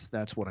themes.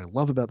 That's what I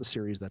love about the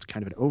series. That's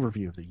kind of an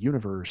overview of the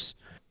universe.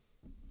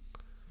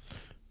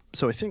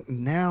 So I think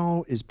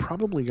now is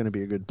probably going to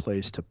be a good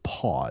place to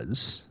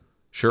pause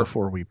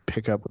before we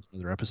pick up with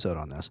another episode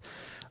on this.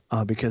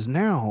 Because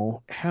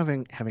now,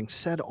 having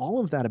said all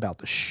of that about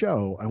the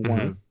show, I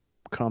want to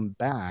come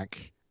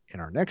back in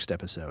our next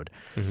episode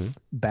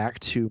back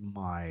to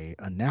my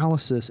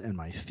analysis and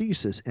my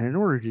thesis. And in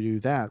order to do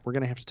that, we're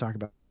going to have to talk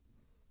about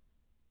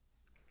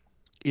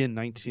in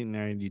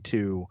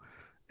 1992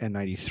 and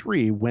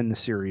 93, when the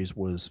series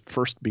was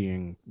first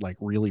being, like,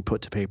 really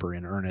put to paper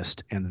in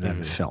earnest and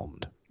then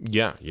filmed.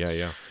 Yeah.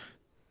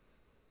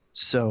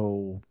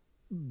 So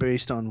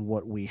based on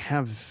what we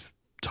have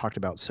talked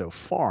about so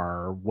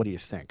far, what do you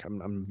think?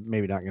 I'm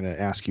maybe not going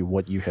to ask you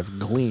what you have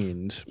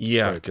gleaned.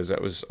 Yeah, because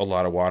that was a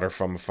lot of water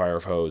from a fire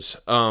hose.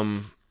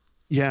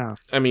 Yeah.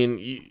 I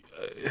mean,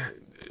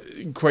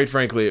 quite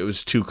frankly, it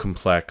was too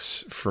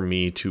complex for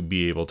me to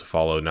be able to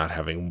follow, not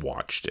having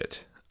watched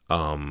it.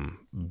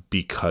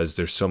 Because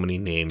there's so many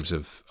names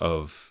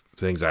of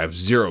things I have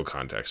zero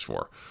context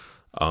for.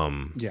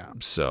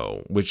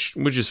 So which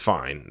is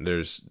fine.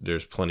 There's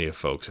plenty of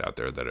folks out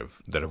there that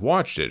have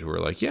watched it who are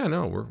like, yeah,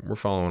 no, we're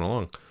following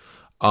along.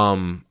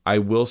 I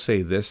will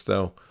say this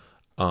though,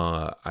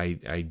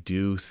 I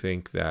do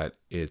think that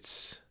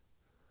it's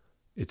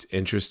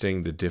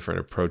interesting the different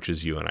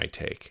approaches you and I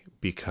take,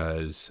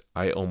 because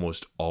I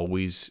almost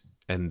always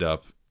end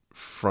up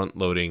front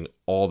loading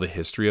all the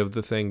history of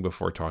the thing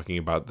before talking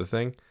about the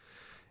thing,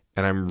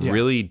 and I'm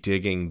really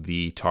digging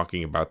the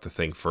talking about the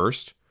thing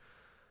first,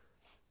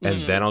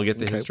 and then I'll get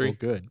the history.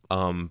 Well,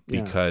 good.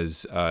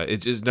 Because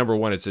it's just, number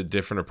one, it's a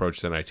different approach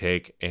than I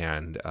take,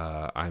 and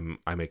I'm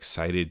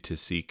excited to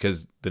see,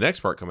 because the next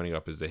part coming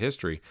up is the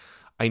history.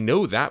 I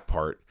know that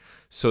part,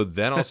 so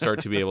then I'll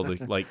start to be able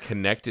to, like,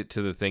 connect it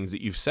to the things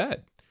that you've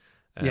said.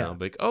 And I'll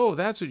be like, oh,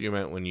 that's what you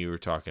meant when you were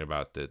talking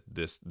about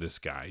this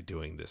guy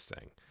doing this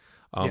thing.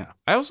 I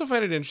also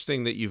find it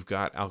interesting that you've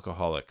got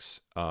alcoholics.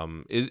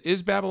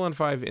 Is Babylon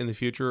 5 in the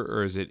future,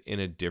 or is it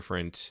in a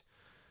different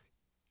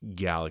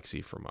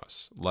galaxy from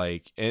us?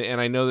 Like,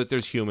 and I know that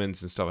there's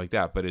humans and stuff like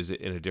that, but is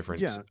it in a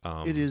different?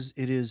 It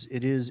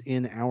is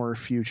in our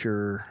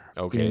future.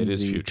 Okay, it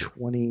is future.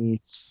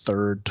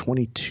 23rd,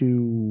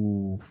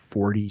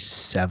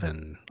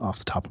 2247 off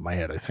the top of my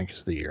head, I think,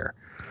 is the year.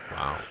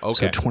 Wow.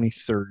 Okay. So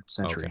 23rd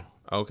century.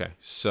 Okay.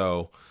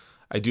 So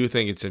I do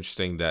think it's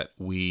interesting that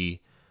we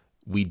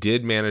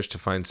did manage to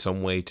find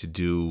some way to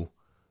do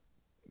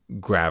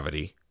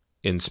gravity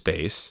in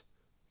space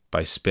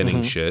by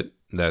spinning shit.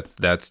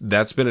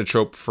 That's been a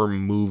trope for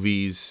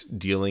movies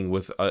dealing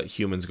with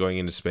humans going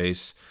into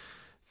space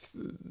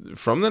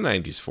from the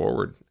 90s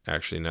forward,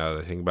 actually, now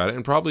that I think about it,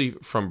 and probably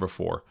from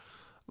before.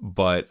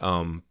 But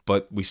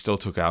we still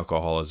took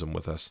alcoholism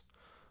with us.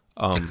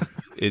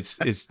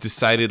 It's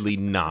decidedly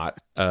not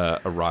a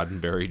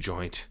Roddenberry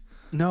joint.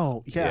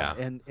 No, yeah.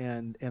 Yeah.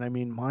 And I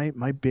mean my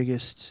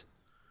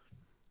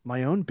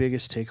own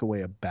biggest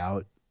takeaway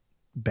about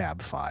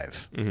Bab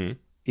 5 Mm-hmm.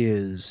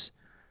 is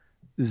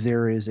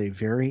there is a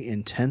very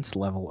intense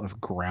level of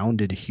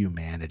grounded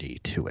humanity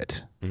to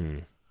it.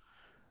 Mm.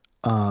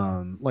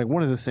 Like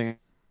one of the things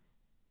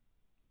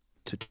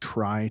to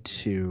try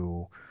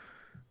to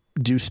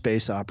do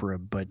space opera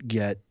but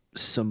get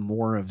some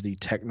more of the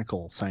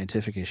technical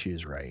scientific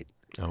issues right.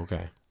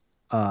 Okay.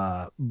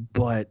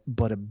 But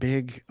a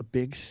big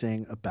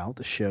thing about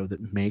the show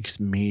that makes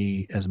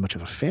me as much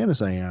of a fan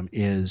as I am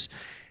is,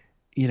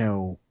 you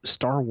know,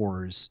 Star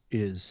Wars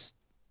is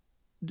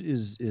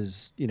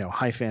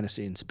high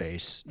fantasy in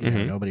space. You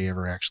know, nobody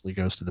ever actually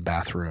goes to the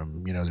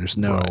bathroom. You know, there's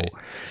no, Right.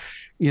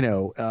 you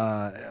know,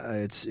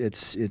 it's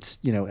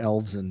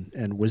elves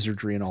and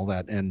wizardry and all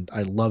that, and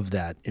I love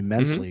that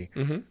immensely.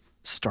 Mm-hmm.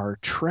 Star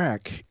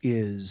Trek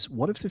is,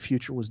 what if the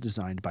future was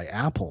designed by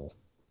Apple?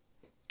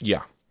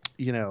 Yeah.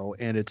 You know,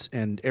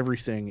 and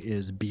everything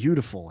is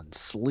beautiful and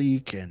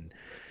sleek, and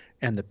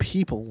the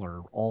people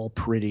are all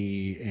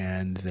pretty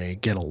and they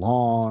get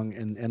along,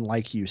 and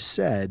like you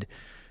said,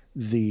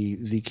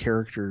 the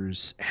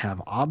characters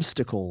have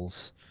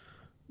obstacles,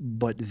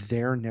 but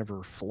they're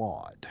never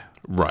flawed.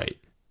 Right.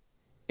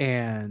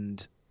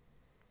 And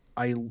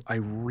I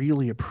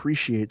really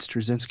appreciate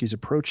Straczynski's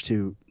approach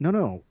to,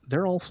 no,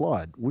 they're all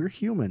flawed. We're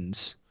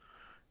humans.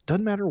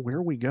 Doesn't matter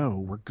where we go,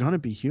 we're gonna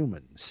be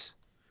humans.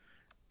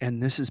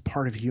 And this is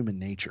part of human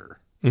nature.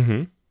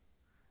 Mm-hmm.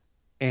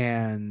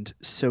 And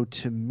so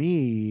to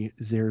me,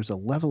 there's a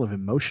level of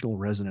emotional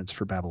resonance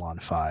for Babylon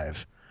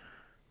 5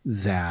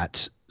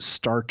 that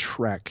Star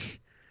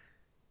Trek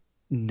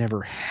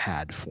never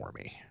had for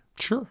me.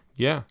 Sure.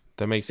 Yeah.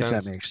 That makes sense.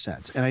 If that makes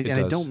sense. And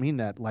I don't mean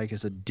that like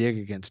as a dig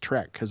against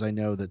Trek, because I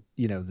know that,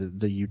 you know,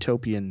 the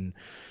utopian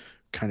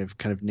kind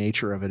of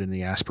nature of it and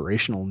the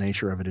aspirational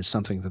nature of it is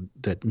something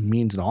that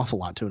means an awful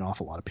lot to an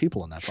awful lot of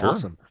people, and that's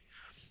awesome.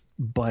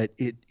 But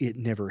it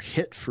never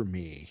hit for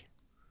me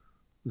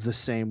the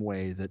same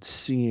way that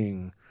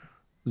seeing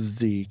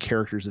the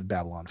characters of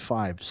Babylon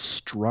 5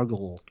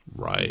 struggle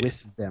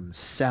with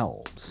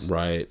themselves.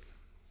 Right.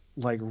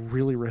 Like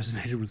really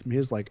resonated with me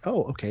as like,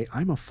 oh, okay,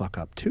 I'm a fuck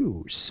up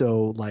too.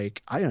 So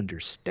like I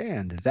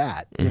understand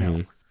that, you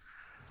know.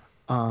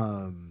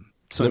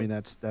 So I mean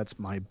that's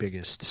my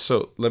biggest.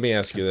 So let me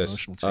ask you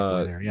this: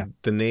 yeah.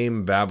 The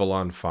name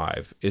Babylon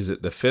 5, is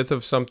it the fifth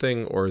of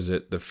something, or is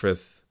it the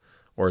fifth,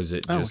 or is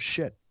it just? Oh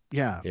shit!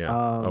 Yeah.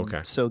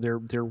 Okay. So there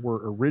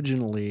were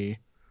originally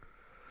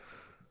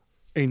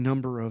a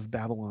number of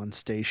Babylon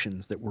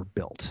stations that were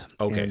built.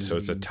 Okay, so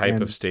it's a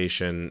type of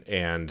station,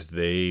 and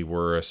they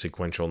were a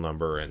sequential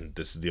number, and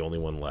this is the only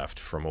one left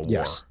from a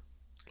war.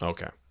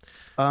 Okay.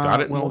 Got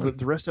it. Well,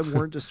 the rest of them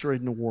weren't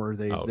destroyed in a war.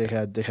 They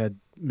had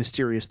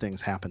mysterious things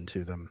happen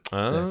to them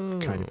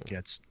that kind of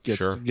gets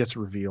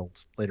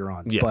revealed later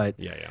on. Yeah. But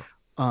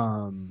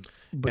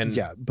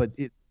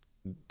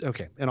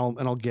okay. And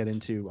I'll get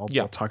into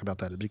I'll talk about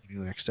that at the beginning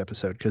of the next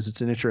episode, because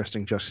it's an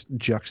interesting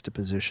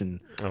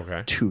juxtaposition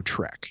to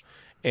Trek.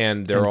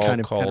 And they're all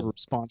kind called of a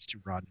response to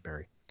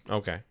Roddenberry.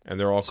 Okay. And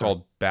they're all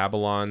called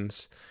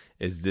Babylons.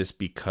 Is this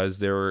because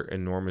they're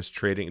enormous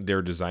trading?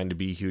 They're designed to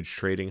be huge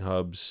trading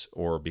hubs,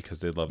 or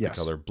because they love the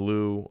color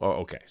blue? Oh,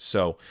 okay.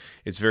 So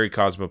it's very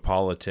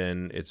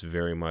cosmopolitan. It's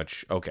very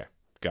much okay.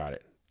 Got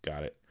it.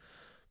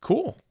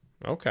 Cool.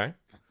 Okay.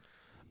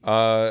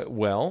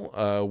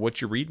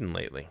 What you reading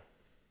lately?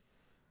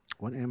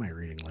 What am I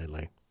reading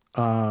lately?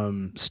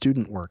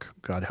 Student work,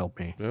 God help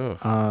me.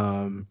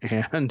 And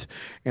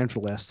for the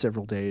last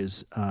several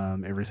days,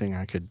 everything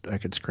I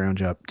could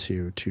scrounge up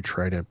to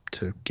try to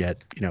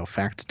get, you know,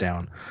 facts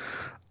down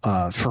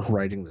for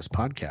writing this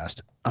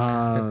podcast.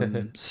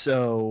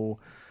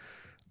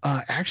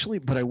 Actually,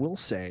 but I will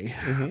say,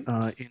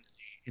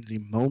 in the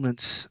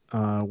moments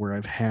where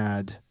I've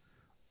had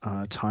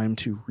time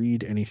to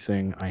read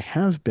anything, I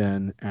have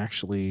been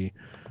actually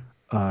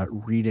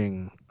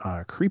reading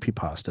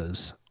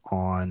creepypastas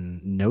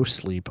on No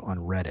Sleep on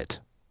Reddit.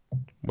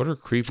 What are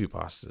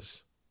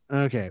creepypastas?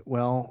 Okay,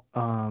 well,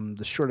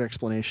 the short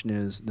explanation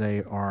is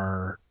they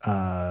are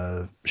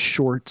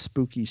short,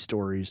 spooky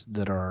stories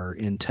that are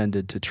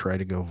intended to try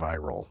to go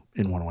viral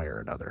in one way or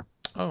another.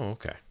 Oh,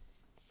 okay.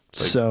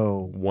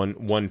 So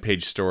one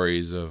page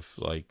stories of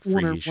like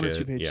freaky shit. One or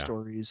two page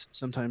stories.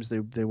 Sometimes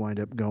they wind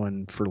up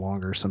going for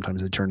longer.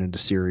 Sometimes they turn into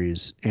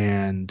series.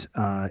 And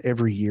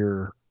every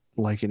year,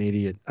 like an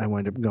idiot, I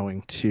wind up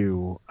going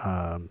to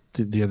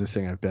the other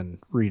thing I've been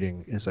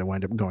reading is I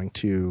wind up going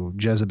to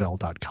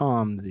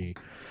Jezebel.com, the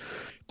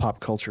pop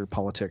culture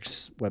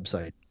politics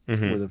website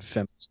for the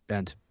feminist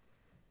bent.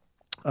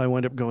 I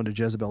wind up going to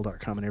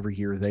Jezebel.com, and every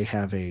year they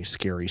have a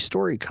scary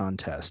story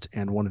contest,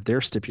 and one of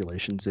their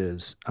stipulations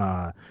is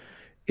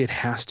it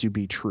has to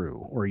be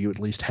true, or you at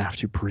least have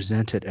to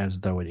present it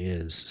as though it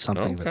is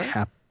something that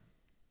happened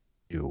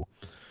to you.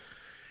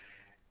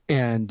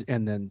 And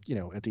then, you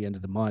know, at the end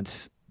of the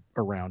month,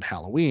 around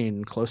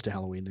Halloween, close to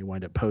Halloween, they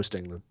wind up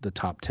posting the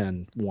top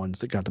 10 ones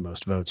that got the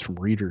most votes from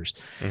readers.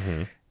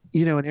 Mm-hmm.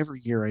 And every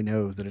year I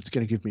know that it's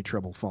going to give me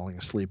trouble falling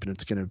asleep, and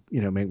it's going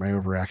to, make my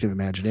overactive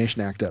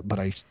imagination act up, but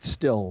it's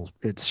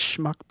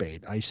schmuck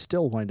bait. I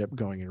still wind up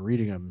going and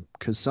reading them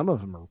because some of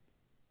them are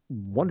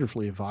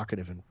wonderfully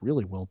evocative and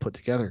really well put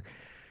together.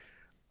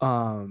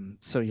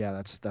 So yeah,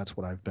 that's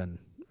what I've been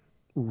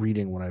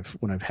reading when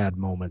I've had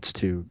moments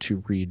to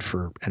read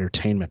for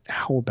entertainment.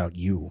 How about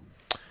you?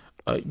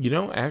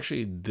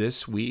 Actually,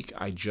 this week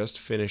I just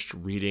finished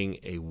reading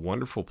a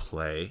wonderful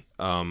play,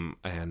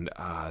 and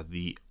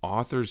the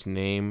author's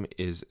name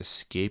is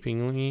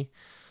escaping me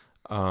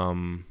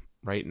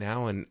right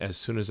now. And as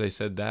soon as I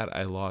said that,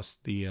 I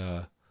lost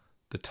the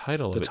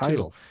title of it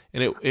too.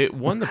 And it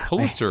won the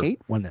Pulitzer. I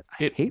hate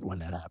when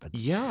that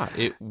happens. Yeah,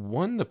 it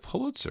won the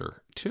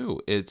Pulitzer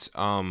too. It's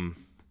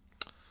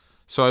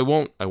So I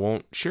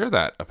won't share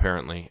that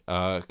apparently,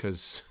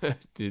 because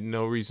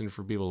no reason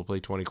for people to play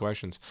 20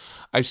 questions.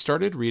 I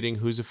started reading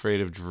Who's Afraid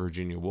of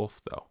Virginia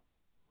Woolf though.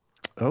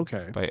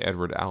 Okay. By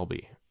Edward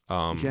Albee.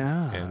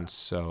 Yeah. And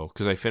so,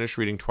 because I finished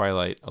reading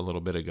Twilight a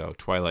little bit ago.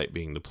 Twilight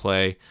being the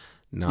play,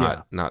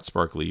 not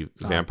sparkly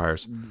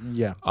vampires.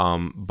 Yeah.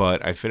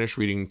 But I finished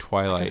reading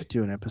Twilight. I have to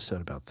do an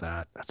episode about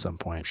that at some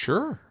point.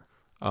 Sure.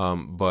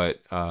 But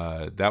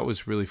that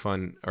was really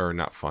fun, or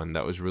not fun.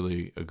 That was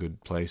really a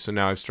good play. So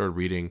now I've started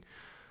reading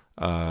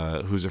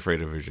Who's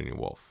Afraid of Virginia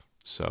Woolf.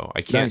 So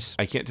I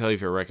can't tell you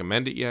if I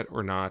recommend it yet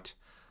or not.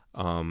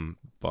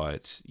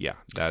 But yeah,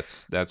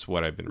 that's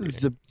what I've been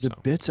reading. The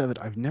bits of it,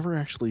 I've never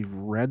actually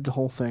read the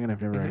whole thing, and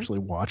I've never actually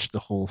watched the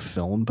whole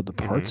film. But the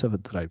parts of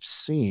it that I've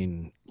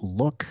seen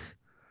look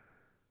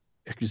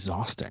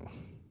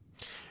exhausting.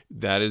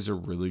 That is a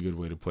really good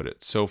way to put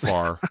it. So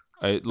far.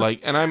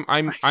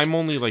 I'm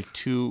only like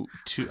two.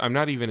 I'm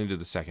not even into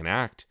the second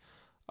act,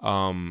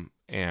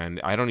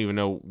 and I don't even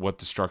know what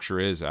the structure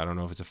is. I don't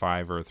know if it's a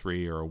 5 or a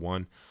 3 or a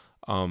 1,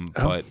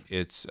 but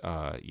it's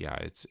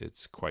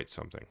it's quite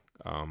something.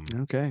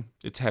 Okay,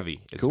 it's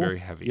heavy. It's cool. Very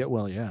heavy. Yeah,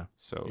 well, yeah.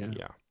 So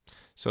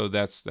so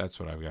that's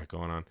what I've got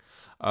going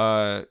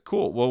on.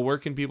 Cool. Well, where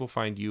can people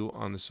find you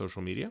on the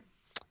social media?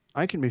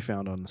 I can be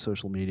found on the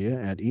social media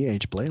at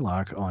EH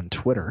Blaylock on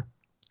Twitter,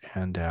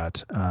 and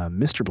at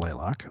Mr.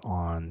 Blaylock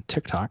on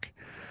TikTok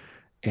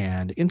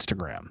and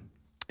Instagram.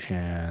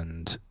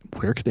 And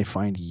where can they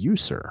find you,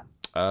 sir?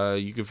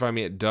 You can find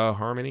me at Duh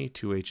Harmony,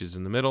 2 H's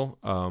in the middle,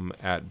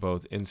 at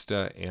both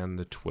Insta and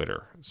the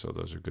Twitter. So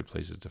those are good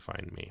places to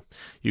find me.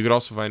 You could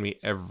also find me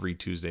every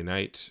Tuesday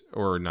night,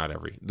 or not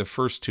every, the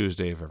first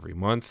Tuesday of every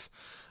month,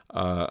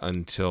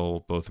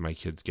 until both of my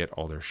kids get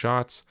all their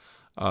shots.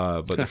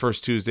 But the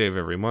first Tuesday of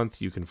every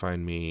month, you can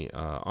find me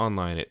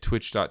online at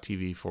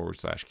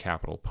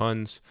twitch.tv/Capital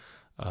Puns,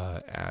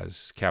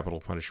 as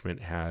Capital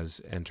Punishment has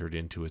entered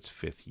into its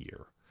 5th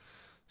year.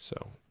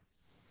 So,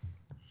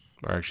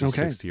 or actually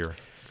 6th year,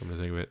 come to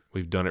think of it.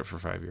 We've done it for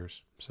 5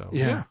 years. So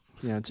yeah,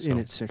 it's in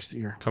its 6th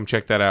year. Come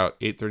check that out,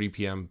 8:30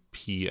 p.m.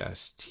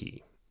 PST.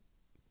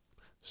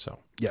 So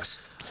yes,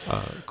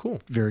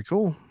 cool, very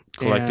cool.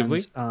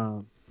 Collectively,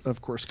 and,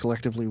 of course,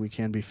 collectively, we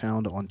can be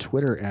found on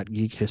Twitter at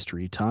Geek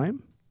History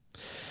Time,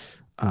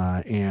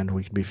 and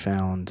we can be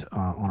found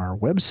on our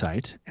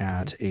website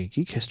at A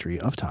Geek History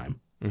of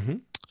Time.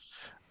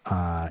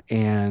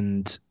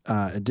 And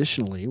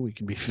additionally, we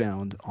can be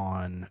found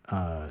on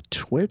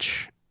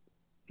Twitch,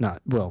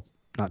 not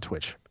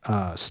Twitch,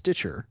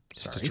 Stitcher,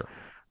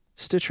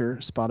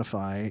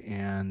 Spotify,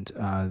 and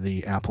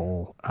the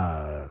Apple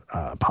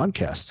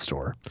podcast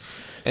store.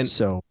 And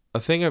so, a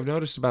thing I've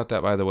noticed about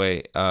that, by the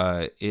way,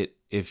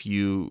 if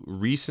you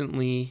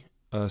recently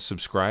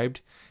subscribed,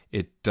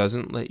 it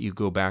doesn't let you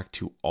go back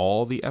to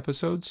all the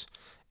episodes.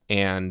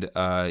 And,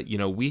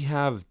 we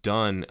have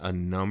done a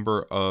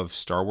number of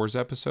Star Wars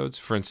episodes.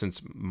 For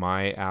instance,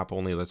 my app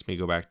only lets me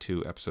go back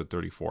to episode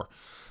 34.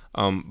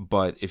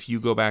 But if you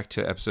go back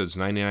to episodes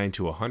 99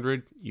 to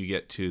 100, you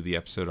get to the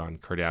episode on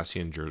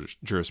Cardassian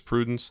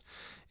jurisprudence.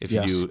 If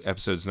you do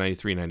episodes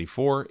 93,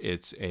 94,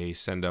 it's a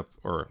send-up,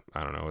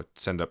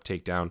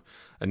 takedown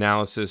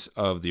analysis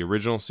of the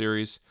original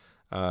series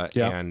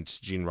and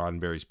Gene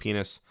Roddenberry's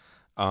penis.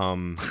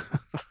 And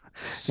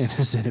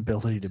his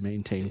inability to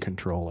maintain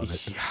control of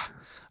it.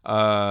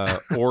 Yeah.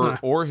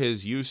 Or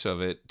his use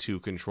of it to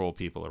control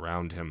people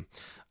around him.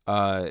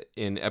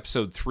 In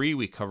episode 3,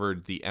 we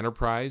covered the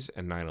Enterprise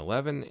and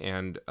 9/11,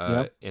 and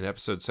in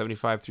episode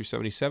 75 through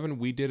 77,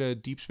 we did a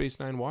Deep Space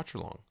Nine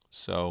watch-along.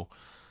 So,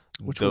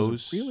 which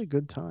was a really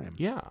good time.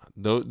 Yeah,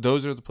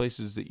 those are the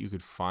places that you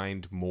could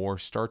find more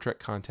Star Trek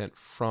content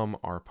from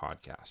our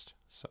podcast.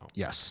 So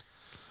yes,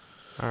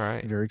 all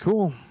right, very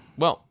cool.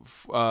 Well,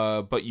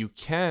 but you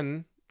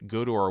can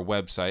go to our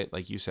website,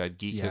 like you said,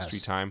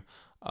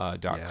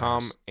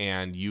 geekhistorytime.com,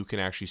 and you can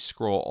actually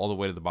scroll all the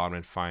way to the bottom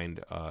and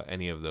find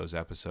any of those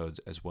episodes,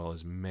 as well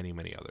as many,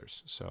 many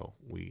others. So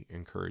we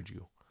encourage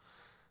you.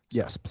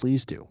 Yes,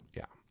 please do.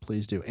 Yeah,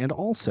 please do. And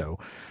also,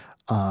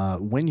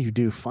 when you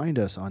do find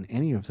us on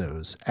any of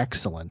those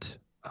excellent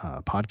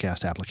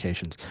podcast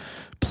applications,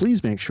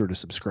 please make sure to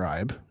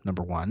subscribe,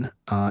 number one.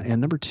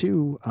 And number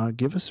two,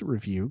 give us a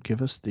review.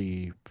 Give us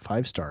the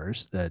 5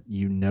 stars that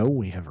you know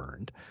we have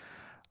earned,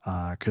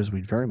 because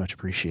we'd very much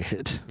appreciate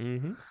it.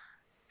 Mm-hmm.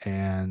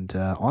 And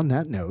on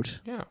that note...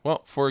 Yeah,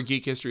 well, for A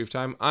Geek History of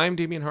Time, I'm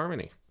Damien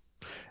Harmony.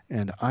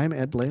 And I'm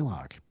Ed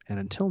Blaylock. And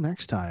until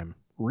next time,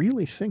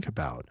 really think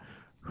about,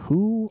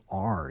 who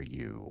are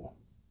you?